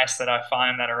mice that I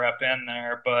find that are up in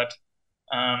there, but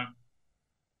um,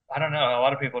 I don't know. A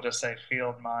lot of people just say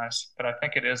field mice, but I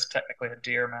think it is technically a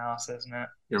deer mouse, isn't it?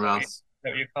 Deer mouse. Is that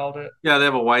what you called it? Yeah, they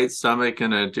have a white stomach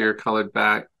and a deer colored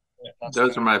back. Yeah, that's what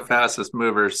Those are I my heard. fastest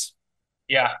movers.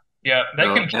 Yeah, yeah.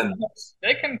 So, and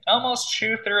They can almost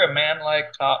chew through a man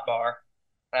like top bar.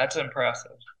 That's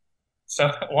impressive.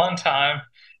 So one time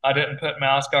I didn't put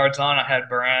mouse guards on. I had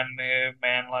brand new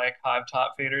man like hive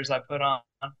top feeders I put on,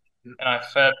 and I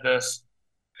fed this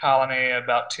colony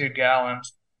about 2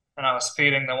 gallons. And I was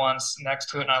feeding the ones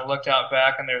next to it, and I looked out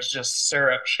back, and there's just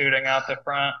syrup shooting out the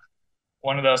front.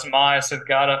 One of those mice had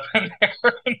got up in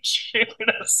there and shoot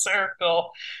a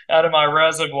circle out of my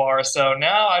reservoir. So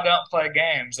now I don't play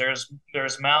games.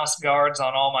 There's mouse guards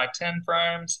on all my 10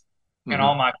 frames and mhm.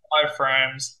 all my 5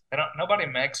 frames. They don't nobody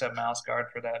makes a mouse guard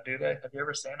for that, do they? Have you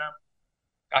ever seen them?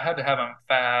 I had to have them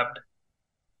fabbed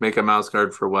Make a mouse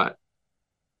guard for what?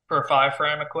 for 5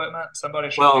 frame equipment. Somebody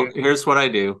should Well, do. here's what I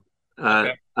do.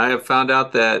 Okay. I have found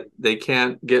out that they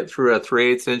can't get through a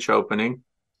 3/8 inch opening.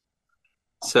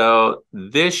 So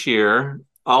this year,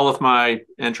 all of my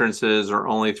entrances are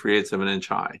only 3/8 of an inch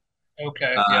high.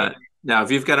 Okay. Yep. Uh, Now,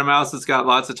 if you've got a mouse that's got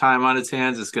lots of time on its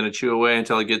hands, it's going to chew away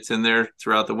until it gets in there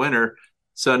throughout the winter.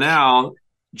 So now,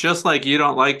 just like you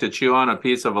don't like to chew on a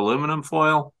piece of aluminum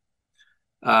foil,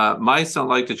 mice don't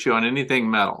like to chew on anything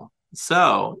metal.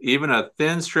 So even a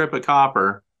thin strip of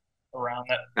copper around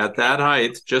that. At that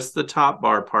height, just the top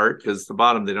bar part, because the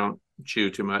bottom they don't chew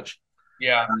too much.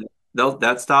 Yeah.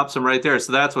 That stops them right there.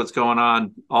 So that's what's going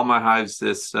on all my hives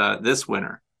this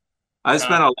winter. I Uh,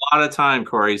 spent a lot of time,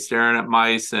 Cory, staring at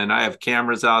mice, and I have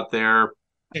cameras out there.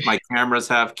 My cameras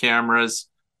have cameras.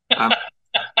 Um,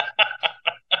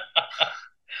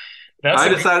 that's I a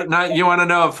good. decided not. You want to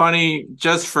know a funny,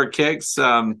 just for kicks?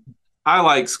 I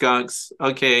like skunks.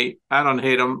 Okay, I don't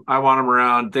hate them. I want them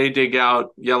around. They dig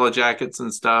out yellow jackets and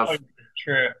Oh, stuff.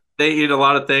 true. They eat a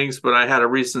lot of things, but I had a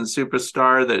recent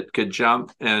superstar that could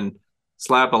jump and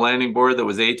slap a landing board that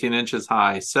was 18 inches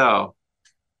high. So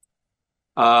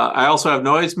I also have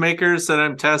noisemakers that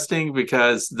I'm testing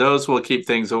because those will keep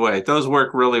things away. Those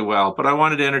work really well, but I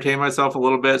wanted to entertain myself a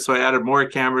little bit, so I added more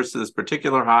cameras to this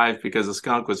particular hive because the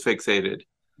skunk was fixated.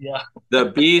 Yeah. The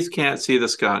bees can't see the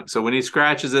skunk, so when he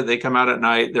scratches it, they come out at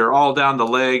night. They're all down the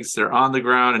legs, they're on the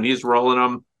ground, and he's rolling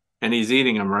them and he's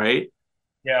eating them, right?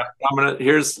 Yeah.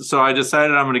 So I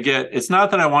decided I'm gonna get. It's not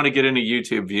that I want to get any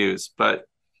YouTube views, but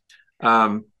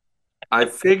um, I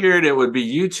figured it would be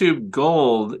YouTube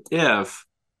gold if,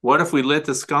 what if we lit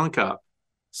the skunk up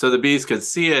so the bees could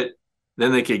see it,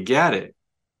 then they could get it.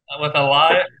 With a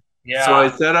light. So I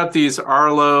Yeah. set up these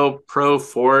Arlo Pro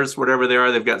 4s, whatever they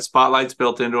are. They've got spotlights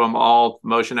built into them, all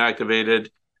motion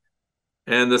activated.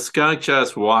 And the skunk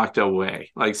just walked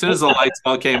away. Like as soon as the lights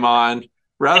all came on,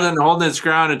 rather than holding his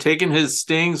ground and taking his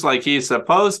stings like he's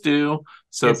supposed to,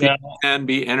 so He's people can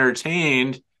be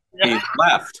entertained, yeah. he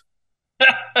left.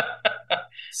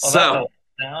 Well, that's a So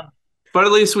down. but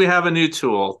at least we have a new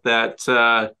tool that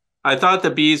I thought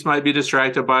the bees might be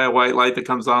distracted by a white light that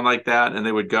comes on like that and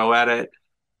they would go at it.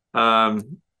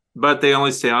 Um, but they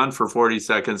only stay on for 40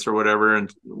 seconds or whatever,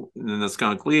 and then the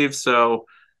skunk leaves. So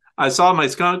I solved my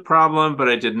skunk problem, but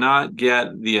I did not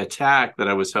get the attack that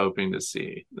I was hoping to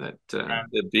see. That the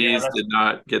Yeah, bees did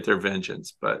not get their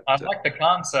vengeance. But I like the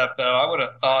concept though. I would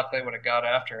have thought they would have got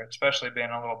after it, especially being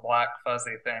a little black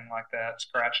fuzzy thing like that,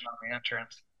 scratching on the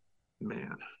entrance.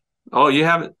 man, oh, you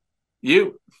haven't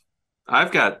you?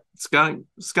 I've got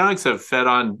skunks have fed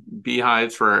on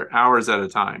beehives for hours at a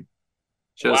time.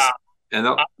 Wow. Just and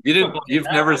I probably you've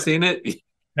never know. seen it?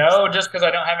 No, just because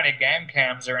I don't have any game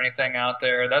cams or anything out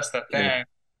there. That's the Yeah. thing.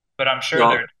 But I'm sure they're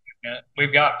Well, doing it.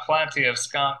 We've got plenty of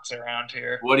skunks around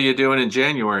here, what are you doing in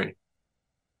January?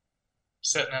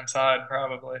 sitting inside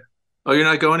probably. Oh, you're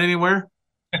not going anywhere?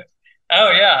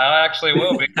 Oh yeah, I actually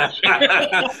will be.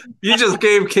 You just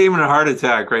gave Cayman a heart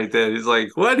attack right there. He's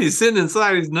like, "What? He's sitting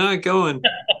inside. He's not going."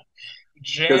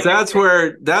 Because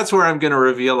January. that's where I'm going to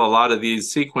reveal a lot of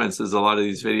these sequences, a lot of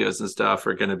these videos and stuff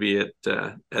are going to be at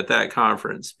that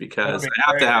conference That'll because be I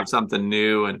have to great. have something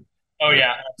new and Oh it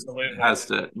yeah, absolutely. has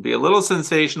to be a little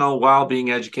sensational while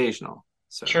being educational.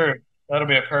 So. True. That'll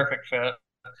be a perfect fit.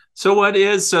 So what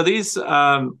is so these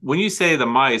when you say the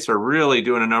mice are really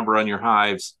doing a number on your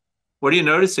hives, what are you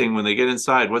noticing when they get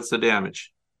inside? What's the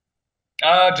damage?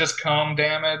 Just comb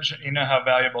damage. You know how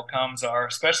valuable combs are,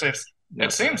 especially if it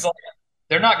Yep. seems like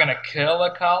they're not going to kill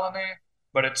a colony,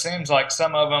 but it seems like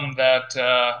some of them that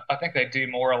I think they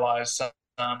demoralize some.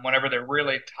 Whenever they're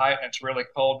really tight and it's really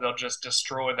cold, they'll just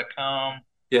destroy the comb.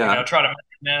 Yeah. Try to make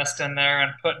a nest in there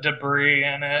and put debris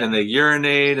in it. And they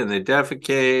urinate and they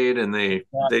defecate and they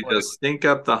Exactly. just stink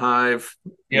up the hive.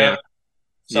 Yeah. Yep.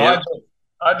 So Yep.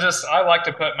 I like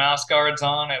to put mouse guards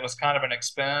on. It was kind of an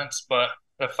expense, but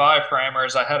the five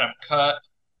framers I had them cut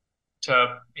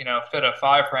to fit a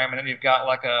five frame, and then you've got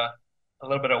like a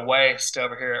little bit of waste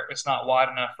over here. It's not wide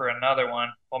enough for another one.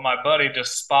 Well, my buddy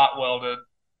just spot welded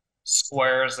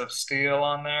squares of steel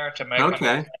on there to make them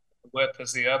Okay. the width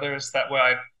as the others. That way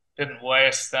I didn't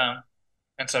waste them,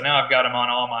 and so now I've got them on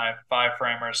all my five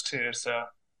framers too. So,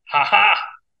 ha ha.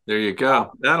 There you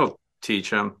go. That'll teach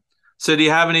them. So do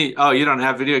you have any? Oh, you don't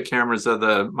have video cameras of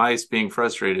the mice being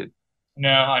frustrated.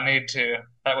 No, I need to.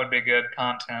 That would be good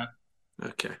content.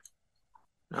 Okay.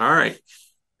 All right.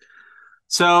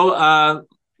 So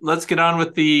let's get on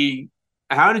with the.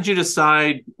 How did you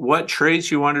decide what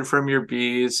traits you wanted from your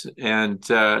bees? And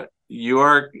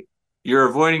you're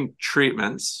avoiding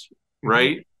treatments, Mhm.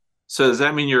 right? So does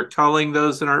that mean you're culling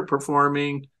those that aren't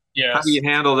performing? How do you Yes.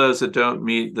 handle those that don't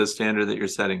meet the standard that you're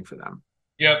setting for them?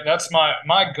 Yep, that's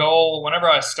my goal. Whenever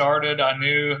I started, I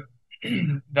knew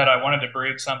that I wanted to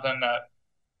breed something that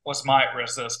was mite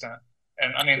resistant.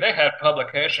 And I mean, they had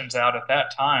publications out at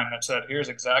that time that said, here's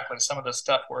exactly some of the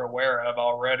stuff we're aware of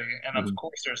already. And of Mhm.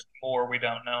 course, there's more we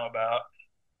don't know about.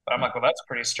 But I'm like, well, that's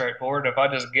pretty straightforward. If I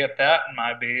just get that in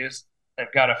my bees,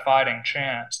 they've got a fighting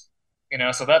chance.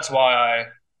 So that's why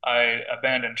I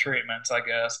abandoned treatments, I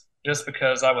guess, just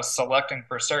because I was selecting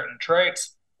for certain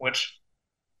traits, which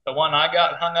The one I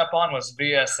got hung up on was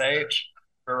VSH,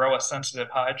 Varroa sensitive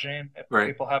hygiene, if Right.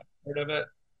 people haven't heard of it.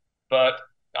 But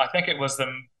I think it was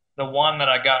the one that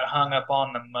I got hung up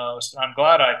on the most. I'm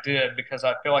glad I did because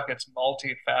I feel like it's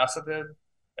multifaceted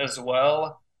as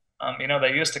well.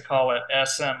 They used to call it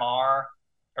SMR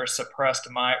or suppressed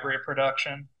mite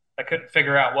reproduction. They couldn't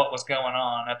figure out what was going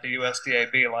on at the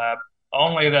USDA lab,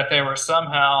 only that they were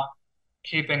somehow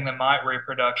keeping the mite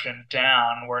reproduction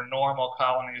down, where normal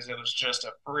colonies it was just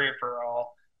a free for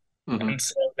all. Hmm. And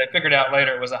so they figured out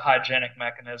later it was a hygienic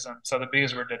mechanism. So the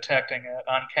bees were detecting it,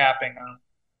 uncapping them,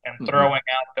 and Hmm. throwing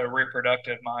out the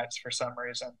reproductive mites for some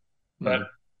reason. But Hmm.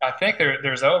 I think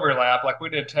there's overlap. Like we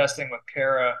did testing with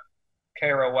Kara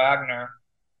Wagner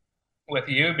with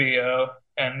UBO,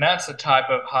 and that's a type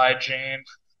of hygiene.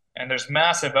 And there's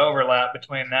massive overlap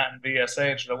between that and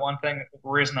VSH. The one thing, the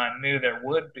reason I knew there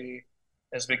would be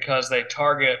is because they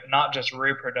target not just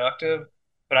reproductive,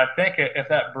 but I think if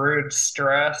that brood's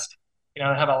stressed, they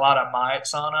have a lot of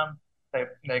mites on them.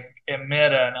 They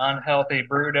emit an unhealthy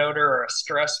brood odor or a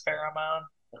stress pheromone,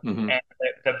 Hmm. and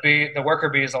the worker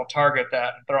bees will target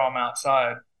that and throw them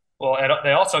outside. Well,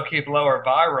 they also keep lower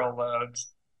viral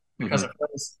loads because Hmm. if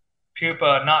those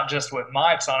pupa, not just with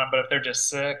mites on them, but if they're just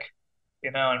sick,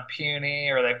 and puny,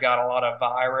 or they've got a lot of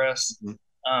virus,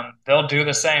 they'll do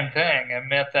the same thing,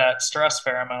 emit that stress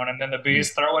pheromone, and then the Hmm.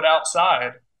 bees throw it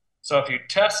outside. So if you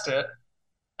test it,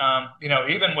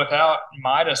 even without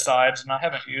miticides, and I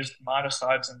haven't used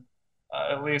miticides in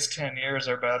at least 10 years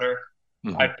or better, I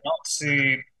Hmm. don't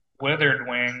see withered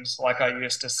wings like I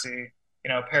used to see.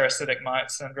 Parasitic mite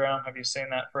syndrome. Have you seen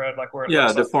that, Fred? Like where it Yeah,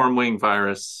 looks like, deformed wing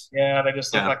virus. yeah, they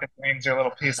just look Yeah. like the wings are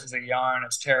little pieces of yarn.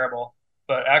 It's terrible.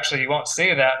 But actually, you won't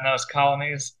see that in those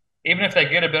colonies, even if they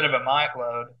get a bit of a mite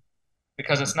load,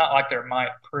 because it's not like they're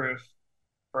mite proof,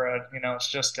 Fred. It's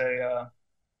just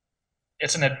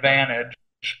it's an advantage.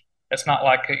 It's not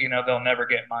like, they'll never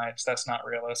get mites. That's not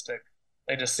realistic.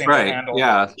 They just seem to Right. handle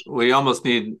Yeah.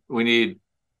 We need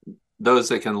those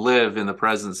that can live in the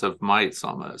presence of mites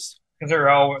almost. because they're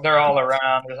all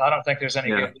around. I don't think there's any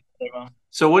Yeah. getting rid of them.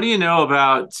 So what do you know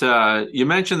about you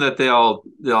mentioned that they'll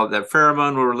that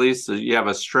pheromone will release, so you have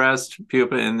a stressed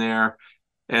pupa in there,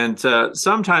 and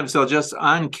sometimes they'll just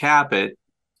uncap it,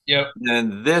 Yep.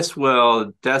 and this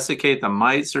will desiccate the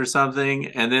mites or something,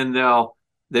 and then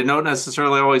they don't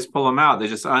necessarily always pull them out. They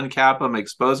just uncap them,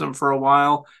 expose them for a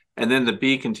while, and then the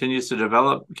bee continues to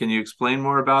develop. Can you explain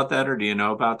more about that, or do you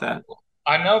know about that?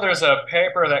 I know there's a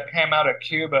paper that came out of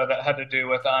Cuba that had to do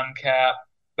with uncap,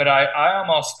 but I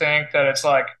almost think that it's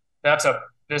like that's a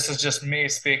this is just me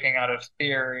speaking out of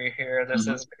theory here. This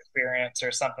Hmm. is experience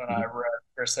or something I Hmm. read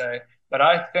per se. But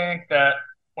I think that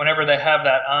whenever they have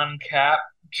that uncap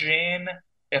gene,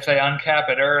 if they uncap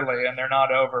it early and they're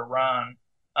not overrun,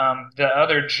 the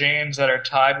other genes that are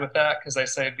tied with that, because they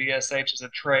say VSH is a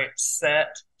trait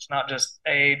set, it's not just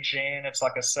a gene, it's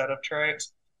like a set of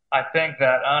traits. I think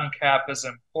that uncap is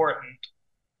important,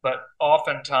 but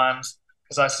oftentimes,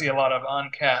 because I see a lot of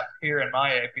uncap here in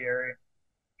my apiary,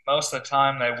 most of the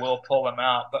time they will pull them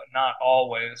out, but not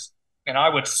always. And I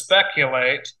would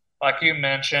speculate, like you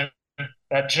mentioned,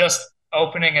 that just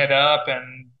opening it up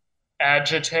and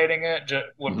agitating it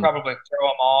would Hmm. probably throw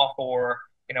them off, or,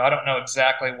 I don't know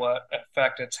exactly what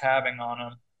effect it's having on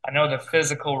them. I know the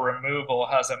physical removal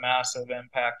has a massive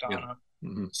impact Yeah. on them.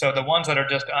 Hmm. So the ones that are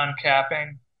just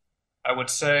uncapping, I would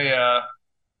say,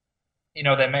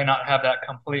 they may not have that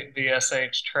complete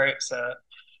VSH trait set.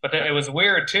 But it was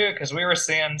weird too, because we were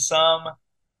seeing some,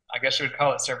 I guess you would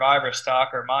call it survivor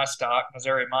stock or my stock,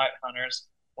 Missouri Mite Hunters.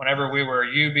 Whenever we were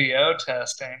UBO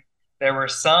testing, there were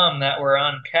some that were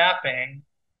uncapping,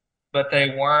 but they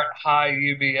weren't high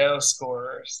UBO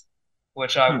scorers,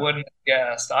 which I Hmm. wouldn't have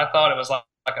guessed. I thought it was like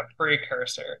a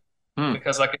precursor Hmm.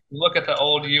 because like if you look at the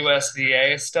old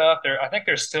USDA stuff, I think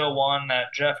there's still one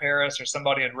that Jeff Harris or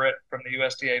somebody had written from the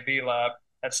USDA lab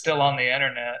that's still on the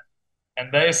internet,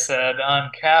 and they said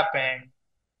uncapping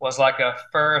was like a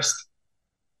first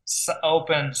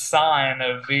open sign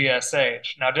of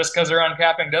VSH. Now, just because they're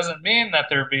uncapping doesn't mean that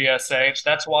they're VSH.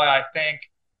 That's why I think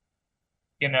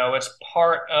it's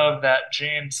part of that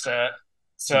gene set. Okay.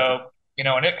 So,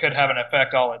 and it could have an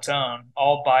effect all its own,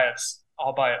 all by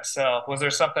itself. Was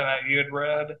there something that you had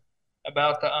read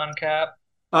about the uncap?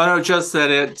 Oh no, just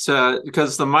that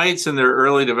because the mites in their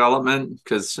early development,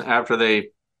 because after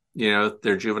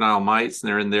they're juvenile mites and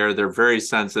they're in there, they're very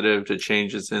sensitive to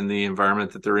changes in the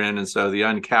environment that they're in, and so the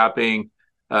uncapping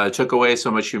took away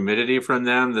so much humidity from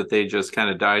them that they just kind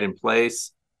of died in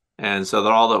place, and so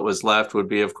that all that was left would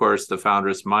be, of course, the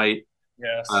foundress mite.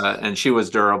 Yes. And she was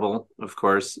durable, of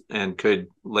course, and could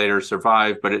later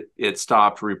survive, but it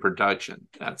stopped reproduction.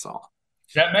 That's all.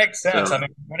 That makes sense. I So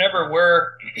mean, whenever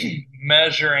we're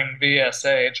measuring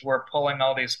VSH, we're pulling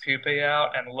all these pupae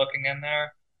out and looking in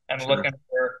there and sure. looking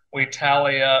for, we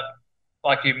tally up,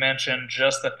 like you mentioned,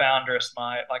 just the foundress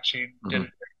mite, like she Hmm.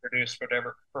 didn't reproduce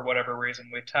for whatever reason.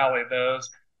 We tally those,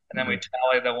 and then we Hmm.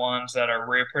 tally the ones that are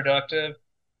reproductive.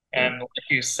 Yeah. And like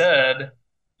you said,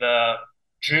 the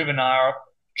juvenile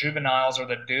juveniles or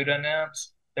the Duda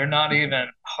nymphs, they're not Mhm. even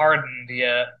hardened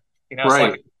yet. It's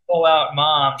like Right. pull out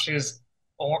mom, she's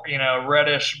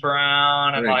reddish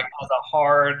brown and Right. like has a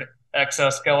hard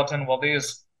exoskeleton. Well,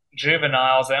 these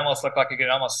juveniles, they almost look like you could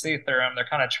almost see through them. They're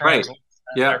kind of Right. translucent.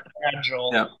 Yeah. They're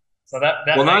fragile. Yeah. So that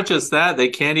Well, not makes just that, they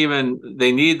can't even,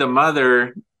 they need the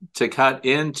mother to cut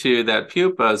into that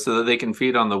pupa so that they can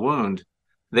feed on the wound.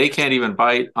 They can't interesting. even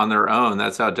bite on their own.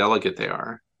 That's how delicate they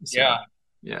are. Yeah, So,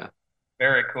 yeah.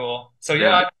 very cool. So yeah,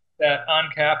 Yeah. I think that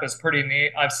uncap is pretty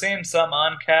neat. I've seen some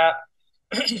uncap.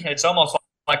 It's almost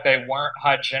like they weren't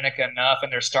hygienic enough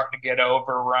and they're starting to get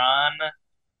overrun.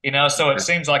 So it Yeah.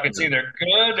 seems like it's Yeah. either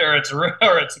good or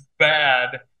it's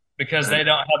bad because Right. they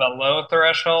don't have a low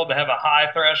threshold, they have a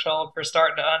high threshold for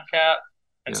starting to uncap.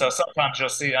 And Yeah. so sometimes you'll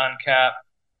see uncap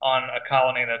on a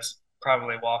colony that's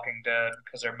probably walking dead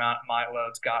because their mite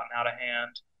load's gotten out of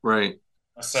hand. Right.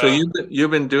 So So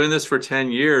you've been doing this for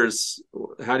 10 years.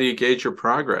 How do you gauge your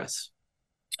progress?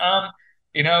 Um,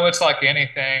 it's like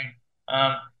anything.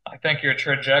 I think your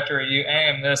trajectory, you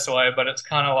aim this way, but it's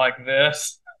kind of like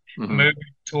this, Hmm. moving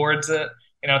towards it.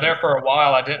 There for a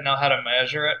while, I didn't know how to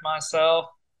measure it myself.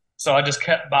 So I just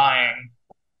kept buying.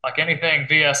 Like anything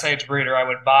VSH breeder, I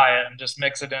would buy it and just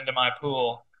mix it into my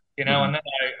pool. Hmm. And then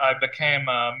I became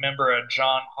a member of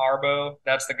John Harbaugh.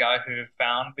 That's the guy who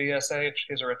found VSH.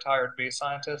 He's a retired bee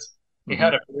scientist. He Hmm.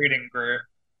 had a breeding group,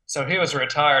 so he was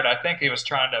retired. I think he was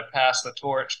trying to pass the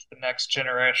torch to the next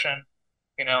generation,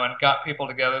 and got people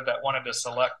together that wanted to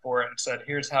select for it and said,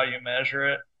 here's how you measure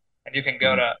it. And you can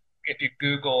go Hmm. to, if you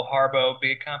Google Harbo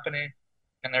Bee Company,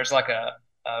 and there's like a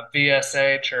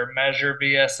VSH or measure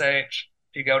VSH,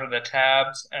 if you go to the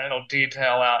tabs and it'll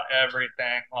detail out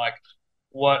everything like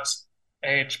what's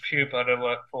age pupa to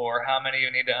look for, how many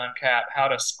you need to uncap, how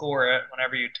to score it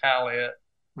whenever you tally it.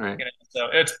 Right. So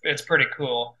it's pretty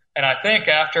cool. And I think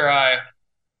after I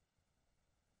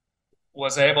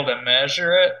was able to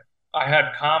measure it, I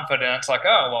had confidence like,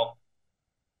 oh, well,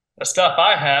 the stuff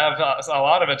I have, a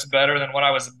lot of it's better than what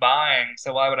I was buying.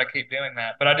 So why would I keep doing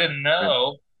that? But I didn't Right.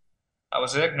 know. I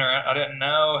was ignorant. I didn't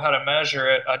know how to measure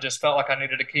it. I just felt like I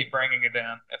needed to keep bringing it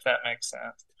in, if that makes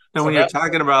sense. And So when you're that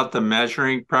talking about the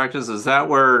measuring practice, is that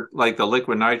where like the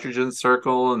liquid nitrogen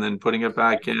circle and then putting it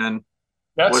back in?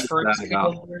 that's What is freeze that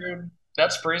about? killed brood.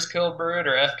 That's freeze killed brood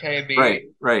or Right,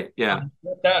 FKB. right, yeah,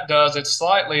 What that does, it's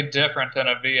slightly different than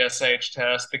a VSH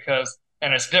test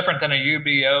and it's different than a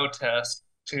UBO test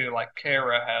too, like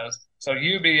Kara has. So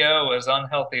UBO is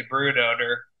unhealthy brood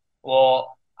odor.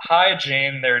 Well,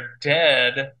 hygiene, they're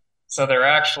dead, so they're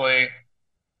actually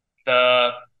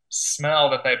the smell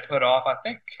that they put off. I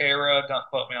think Kara, don't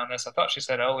quote me on this. I thought she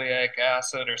said oleic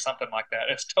acid or something like that.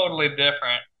 It's totally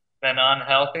different than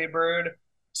unhealthy brood.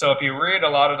 So if you read a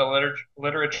lot of the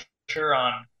literature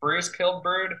on freeze killed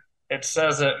brood, it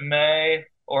says it may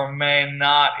or may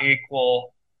not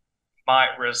equal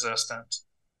mite resistance.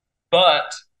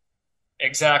 But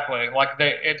exactly, like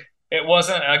it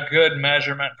wasn't a good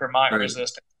measurement for mite right.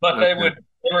 resistance, but Okay, they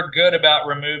were good about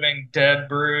removing dead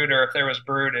brood or if there was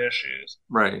brood issues.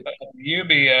 right, But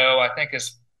UBO, I think,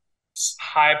 is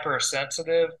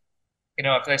hypersensitive.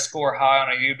 If they score high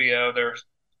on a UBO, they're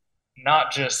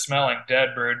not just smelling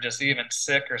dead brood, just even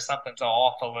sick or something's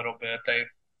off a little bit. They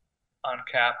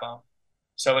uncap them.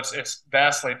 So it's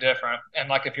vastly different. And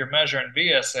like if you're measuring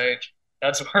VSH,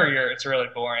 that's where it's really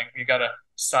boring. You got to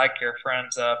psych your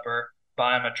friends up or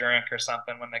buy them a drink or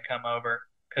something when they come over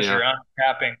because yeah. you're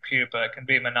uncapping pupa. It can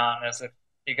be monotonous. If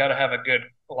you got to have a good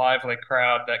lively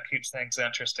crowd that keeps things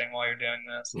interesting while you're doing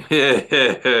this.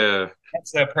 Yeah.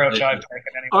 That's the approach I've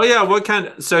taken Oh anyway. yeah, what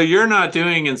kind so you're not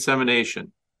doing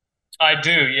insemination? I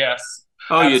do, yes.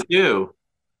 Oh, you Absolutely. do.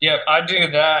 Yep, I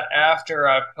do that after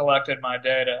I've collected my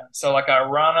data. So like I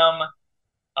run them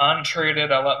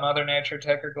untreated. I let Mother Nature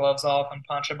take her gloves off and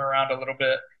punch them around a little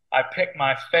bit. I pick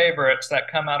my favorites that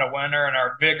come out of winter and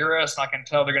are vigorous. I can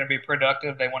tell they're going to be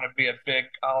productive. They want to be a big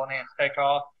colony and take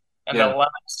off. And the Yeah.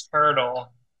 last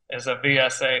hurdle is a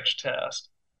VSH test.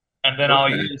 And then I'll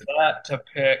Okay. use that to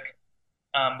pick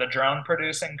the drone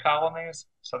producing colonies.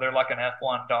 So they're like an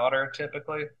F1 daughter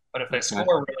typically. But if they Okay.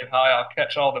 score really high, I'll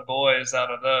catch all the boys out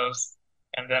of those.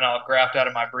 and then I'll graft out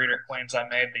of my breeder queens I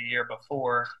made the year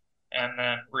before, and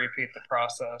then repeat the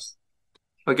process.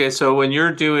 Okay, so when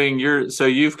you're doing so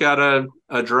you've got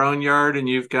a drone yard and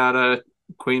you've got a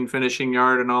queen finishing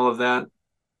yard and all of that.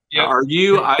 Yep. Are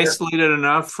you isolated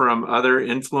enough from other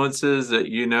influences that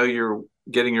you know you're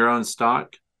getting your own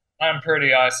stock? I'm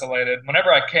pretty isolated.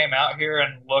 Whenever I came out here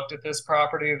and looked at this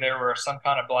property, there were some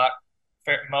kind of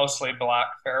mostly black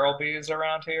feral bees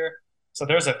around here. So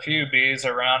there's a few bees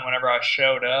around whenever I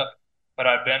showed up, but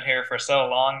I've been here for so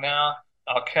long now.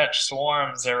 I'll catch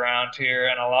swarms around here,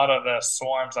 and a lot of the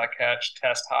swarms I catch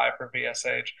test high for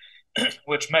VSH,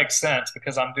 which makes sense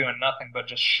because I'm doing nothing but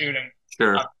just shooting.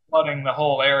 I'm Sure, flooding the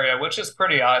whole area, which is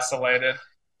pretty isolated.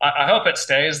 I hope it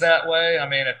stays that way. I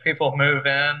mean, if people move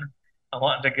in I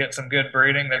wanting to get some good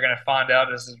breeding, they're going to find out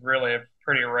this is really a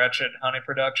pretty wretched honey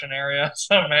production area.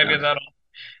 So maybe yeah, that'll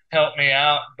help me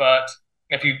out. But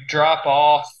if you drop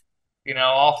off,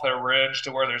 off the ridge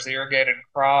to where there's irrigated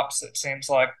crops, it seems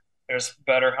like there's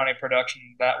better honey production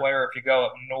that way. Or if you go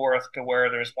up north to where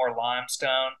there's more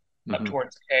limestone up hmm.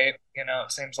 towards the Cape,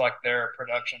 it seems like their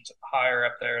production's higher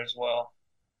up there as well.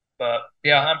 But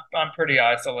yeah, I'm pretty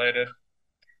isolated.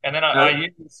 And then I Uh,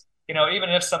 use, even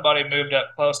if somebody moved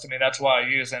up close to me, that's why I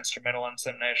use instrumental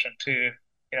insemination too.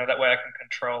 That way I can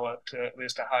control it to at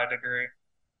least a high degree.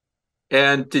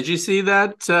 and did you see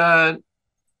that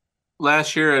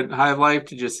last year at High Life?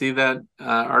 Did you see that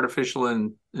artificial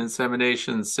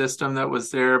insemination system that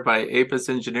was there by Apis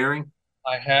Engineering?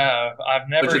 I have. I've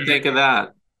What'd never you think used of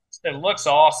that? it. Looks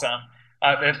awesome.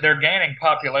 They're gaining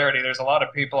popularity. There's a lot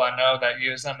of people I know that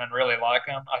use them and really like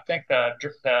them. I think the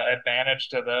advantage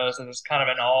to those is it's kind of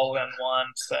an all-in-one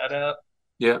setup.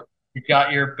 Yeah, You've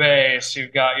got your base,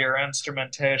 you've got your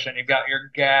instrumentation, you've got your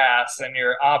gas and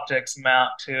your optics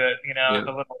mount to it, yeah,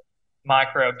 the little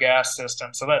micro gas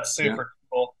system. So that's yeah. super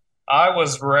cool. I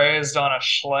was raised on a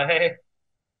Schley.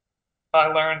 I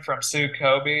learned from Sue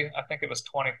Kobe. I think it was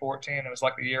 2014. It was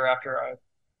like the year after I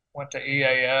went to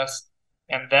EAS.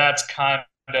 And that's kind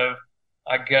of,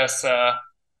 I guess, I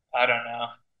don't know.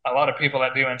 A lot of people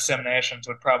that do inseminations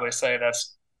would probably say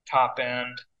that's top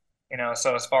end,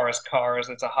 so as far as cars,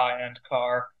 it's a high end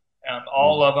car.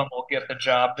 All Mm, of them will get the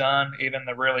job done, even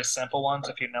the really simple ones,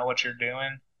 if you know what you're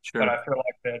doing. But sure. I feel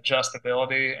like the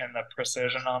adjustability and the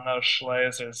precision on those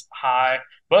Schleys is high.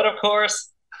 But of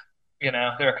course,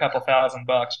 they're a couple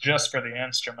 $1,000 just for the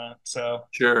instrument. So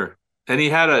Sure. And he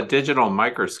had a digital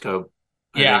microscope,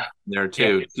 I yeah, think, there yeah,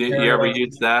 too. it's You ever sterilized.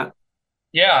 use that?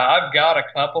 Yeah, I've got a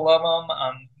couple of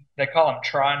them. They call them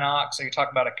Trinox. So you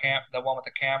talk about the one with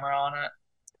the camera on it.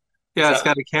 Is Yeah, it's that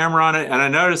got a camera on it. And I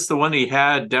noticed the one he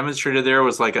had demonstrated there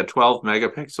was like a 12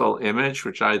 megapixel image,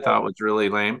 which I thought was really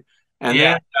lame. And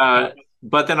yeah, then,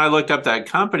 but then I looked up that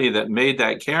company that made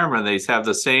that camera, and they have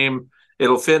the same,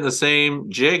 it'll fit in the same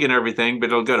jig and everything, but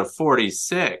it'll go to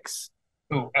 46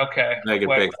 ooh, okay.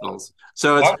 Wait, megapixels.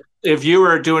 So it's what? if you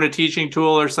were doing a teaching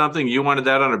tool or something, you wanted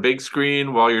that on a big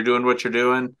screen while you're doing what you're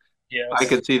doing, I Yes,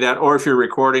 could see that. Or if you're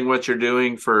recording what you're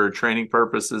doing for training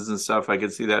purposes and stuff, I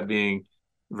could see that being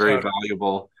very totally,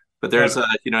 valuable. But there's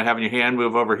totally. having your hand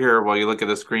move over here while you look at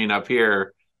the screen up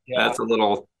here. Yeah, That's a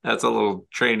little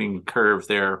training curve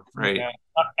there, right? yeah.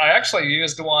 I actually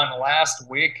used one last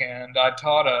weekend. I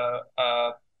taught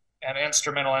an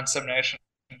instrumental insemination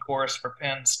course for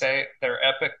Penn State, their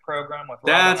EPIC program with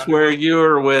Robin That's Under. where you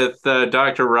were with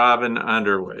Dr. Robin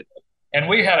Underwood. And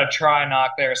we had a tri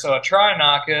knock there. So a tri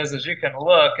knock is you can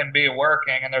look and be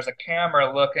working, and there's a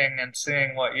camera looking and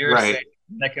seeing what you're Right. seeing.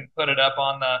 They can put it up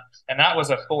on and that was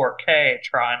a 4K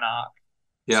tri knock.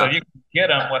 So Yeah. you can get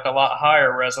them with a lot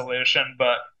higher resolution,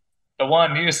 but the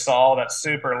one you saw that's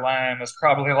super lame is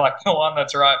probably like the one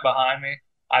that's right behind me.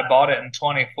 I bought it in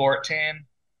 2014.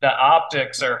 The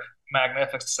optics are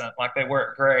magnificent, like they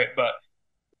work great, but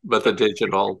But the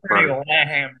digital pretty part.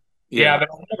 lame. Yeah, Yeah. but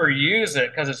I'll never use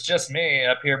it because it's just me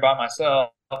up here by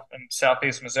myself in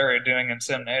Southeast Missouri doing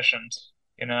inseminations,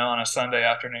 on a Sunday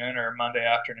afternoon or Monday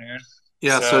afternoon.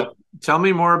 Yeah. So So, tell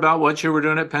me more about what you were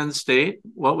doing at Penn State.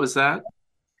 What was that?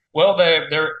 well,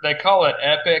 they call it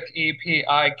EPIC,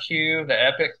 EPIQ, the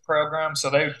EPIC program. So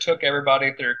they took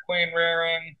everybody through queen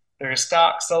rearing, through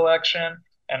stock selection,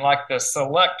 and like the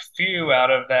select few out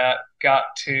of that got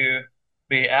to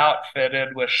be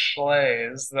outfitted with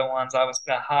Schleys, the ones I was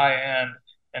the high end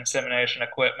insemination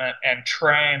equipment, and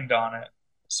trained on it.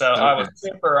 So I was Okay.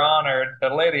 super honored. The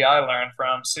lady I learned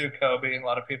from, Sue Kobe, a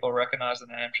lot of people recognize the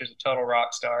name. She's a total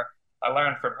rock star. I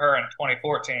learned from her in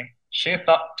 2014. She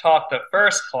taught the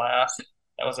first class,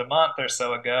 that was a month or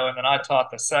so ago, and then I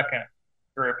taught the second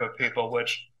group of people,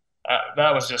 which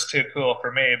that was just too cool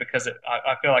for me because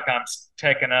I feel like I'm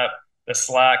taking up the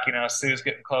slack. Sue's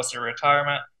getting close to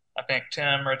retirement. I think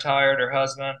Tim retired, her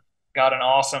husband, got an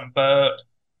awesome boat,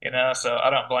 so I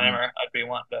don't blame her. I'd be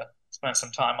wanting to spend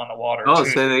some time on the water Oh, too.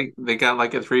 so they got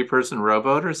like a three-person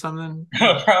rowboat or something?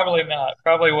 Probably not.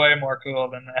 Probably way more cool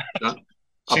than that. Uh,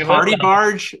 A She lives party on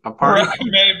barge? A party? right,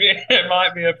 maybe it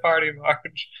might be a party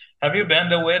barge. Have you been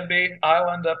to Whidbey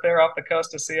Island up there off the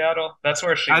coast of Seattle? That's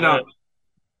where she I lives. don't,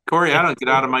 Cory, I It's don't get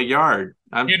out of my yard.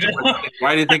 you do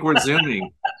Why do you think we're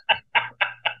zooming?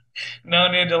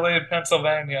 no need to leave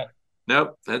Pennsylvania.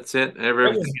 Nope, that's it. I have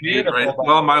It everything was I need right. beautiful, by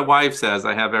Well, the way. my wife says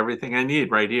I have everything I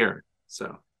need right here.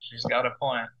 So She's got a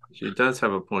point. she does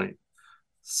have a point.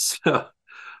 So,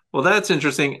 well, that's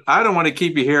interesting. I don't want to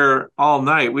keep you here all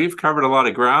night. We've covered a lot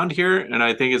of ground here, and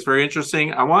I think it's very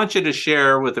interesting. I want you to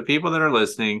share with the people that are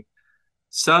listening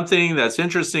something that's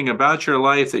interesting about your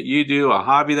life that you do, a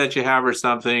hobby that you have, or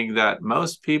something that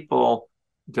most people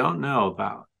don't know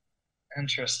about.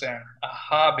 Interesting. A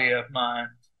hobby of mine.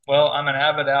 Well, I'm an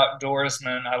avid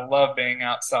outdoorsman. I love being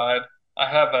outside. I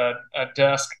have a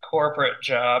desk corporate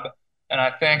job, and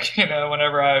I think,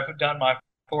 whenever I've done my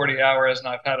 40 hours and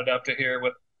I've had it up to here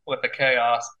with the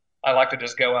chaos, I like to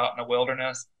just go out in the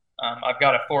wilderness. I've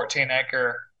got a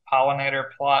 14-acre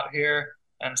pollinator plot here,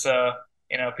 and so,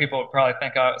 people would probably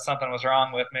think something was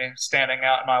wrong with me standing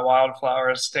out in my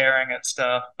wildflowers, staring at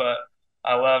stuff, but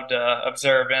I love to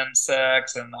observe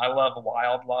insects and I love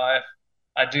wildlife.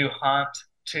 I do hunt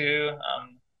too.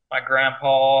 My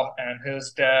grandpa and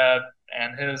his dad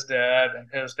and his dad and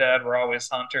his dad were always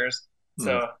hunters. Hmm.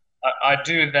 So I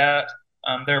do that.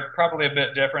 They're probably a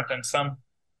bit different than some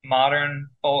modern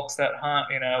folks that hunt.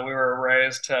 We were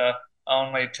raised to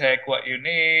only take what you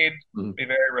need, Hmm. be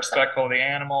very respectful of the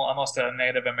animal, almost a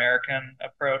Native American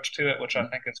approach to it, which I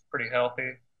think is pretty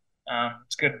healthy.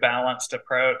 It's a good balanced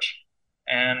approach.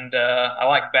 And I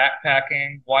like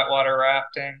backpacking, whitewater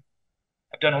rafting.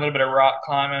 I've done a little bit of rock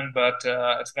climbing, but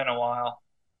it's been a while.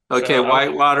 So Okay,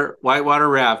 whitewater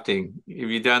rafting. Have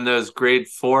you done those grade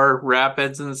 4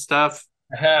 rapids and stuff?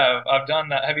 I have. I've done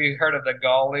that. Have you heard of the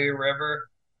Gauley River?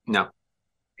 No.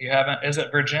 You haven't? Is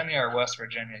it Virginia or West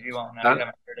Virginia? You won't know. You Uh,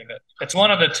 haven't heard of it. It's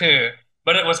one of the two,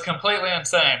 but it was completely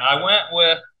insane. I went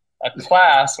with a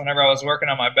class whenever I was working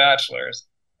on my bachelor's,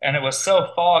 and it was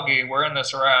so foggy. We're in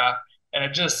this raft, and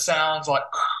it just sounds like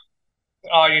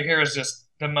all you hear is just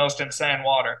the most insane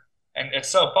water. And it's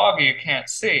so foggy you can't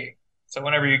see. So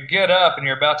whenever you get up and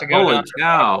you're about to go down Holy the rapids,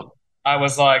 cow. I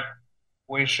was like,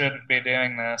 we shouldn't be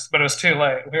doing this. But it was too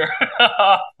late. We were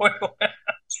halfway.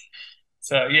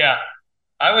 So yeah,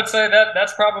 I would say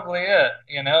that's probably it.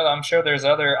 I'm sure there's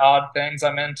other odd things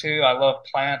I'm into. I love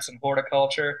plants and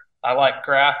horticulture. I like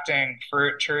grafting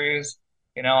fruit trees,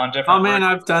 on Oh different man,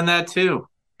 roots. I've done that too.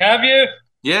 Have you?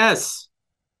 Yes.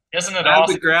 Isn't it I have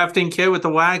the awesome? grafting kit with the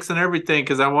wax and everything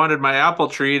because I wanted my apple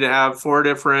tree to have 4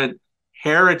 different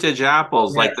heritage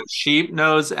apples, Yeah. like the sheep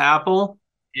nose apple.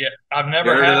 Yeah, I've You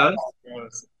never heard of had those? one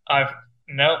of those. I've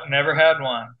nope, never had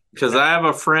one. Because Never. I have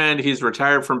a friend, he's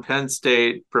retired from Penn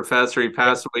State professor. He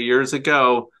passed away years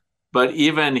ago. But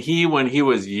even he, when he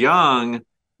was young,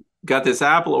 got this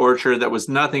apple orchard that was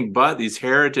nothing but these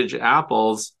heritage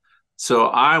apples. So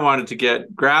I wanted to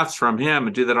get grafts from him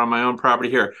and do that on my own property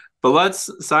here. But let's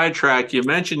sidetrack. You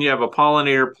mentioned you have a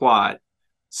pollinator plot.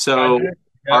 I So do.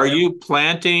 are Yep. you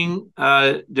planting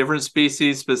different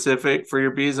species specific for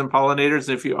your bees and pollinators?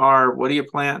 If you are, what are you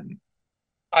planting?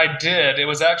 I did. It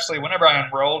was actually whenever I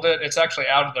enrolled it, it's actually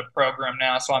out of the program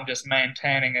now, so I'm just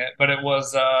maintaining it. But it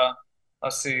was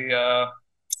let's see, it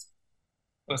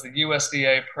was the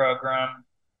USDA program.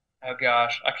 Oh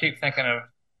gosh, I keep thinking of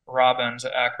Robin's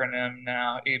acronym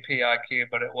now, EPIQ,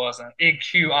 but it wasn't.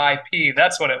 EQIP,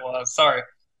 that's what it was. Sorry.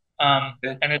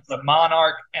 Okay. And it's a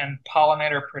monarch and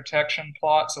pollinator protection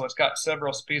plot. So it's got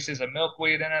several species of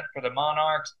milkweed in it for the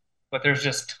monarchs, but there's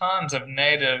just tons of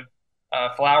native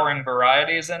flowering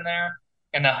varieties in there.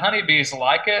 And the honeybees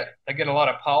like it. They get a lot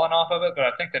of pollen off of it, but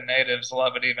I think the natives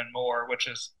love it even more, which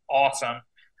is awesome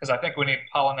because I think we need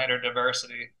pollinator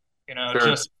diversity. Sure.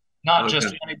 Just not just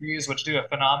Okay. honeybees, which do a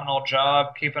phenomenal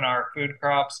job keeping our food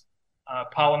crops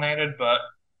pollinated, but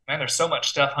man, there's so much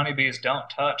stuff honeybees don't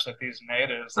touch that these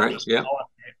natives All will right. just Yeah.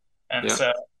 pollinate. And Yeah.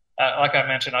 so, like I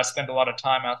mentioned, I spend a lot of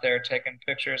time out there taking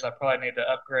pictures. I probably need to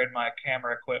upgrade my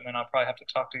camera equipment. I'll probably have to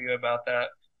talk to you about that.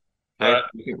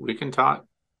 Okay. But We can talk.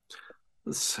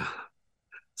 So,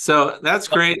 so that's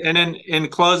great. And in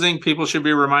closing, people should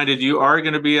be reminded you are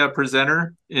going to be a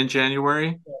presenter in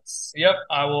January. yes, yep,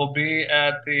 I will be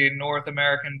at the North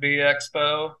American Bee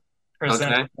Expo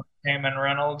presenting Okay. with Cayman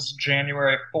Reynolds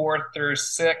January 4th through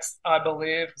 6th, I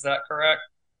believe. Is that correct?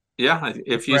 Yeah,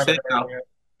 if you Forever say so. earlier.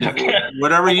 Okay.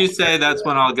 Whatever you say, that's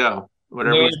when I'll go.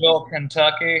 Whatever you Louisville,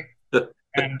 Kentucky, say.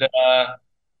 and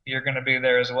you're going to be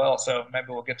there as well. So maybe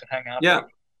we'll get to hang out Yeah. there.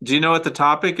 Do you know what the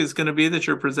topic is going to be that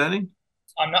you're presenting?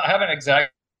 I haven't exactly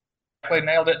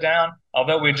nailed it down.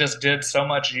 Although we just did so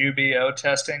much UBO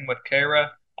testing with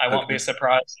Kara, I won't be Okay.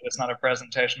 surprised if it's not a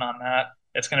presentation on that.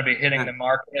 It's going to be hitting Okay. the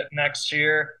market next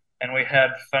year, and we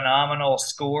had phenomenal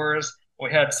scores.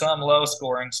 We had some low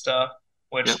scoring stuff,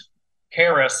 which Yep.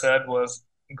 Kara said was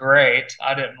great.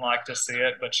 I didn't like to see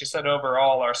it, but she said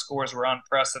overall our scores were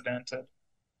unprecedented.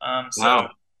 So Wow.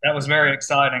 that was very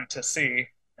exciting to see.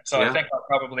 And so I Yeah. think I'll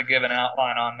probably give an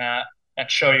outline on that and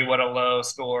show you what a low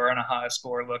score and a high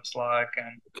score looks like,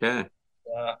 and Okay.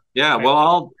 uh, Yeah, maybe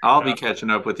well, I'll be uh, catching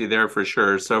up with you there for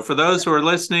sure. So for those who are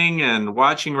listening and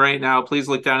watching right now, please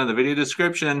look down in the video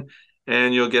description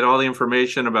and you'll get all the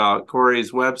information about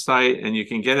Cory's website and you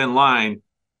can get in line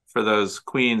for those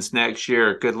queens next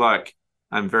year. Good luck.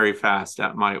 I'm very fast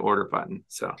at my order button.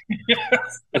 So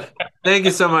yes. thank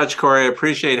you so much, Cory. I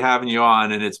appreciate having you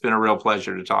on and it's been a real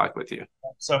pleasure to talk with you.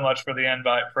 Thanks so much for the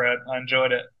invite, Fred. I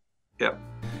enjoyed it. Yep.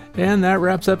 And that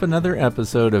wraps up another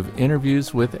episode of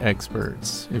Interviews with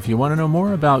Experts. If you want to know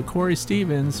more about Cory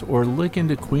Stevens or look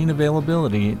into queen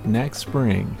availability next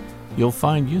spring, you'll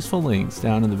find useful links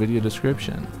down in the video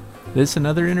description. This and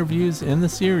other interviews in the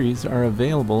series are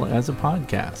available as a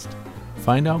podcast.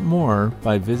 Find out more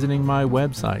by visiting my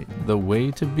website,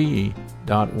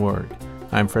 thewaytobe.org.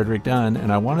 I'm Frederick Dunn,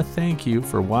 and I want to thank you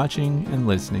for watching and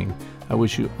listening. I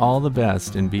wish you all the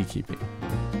best in beekeeping.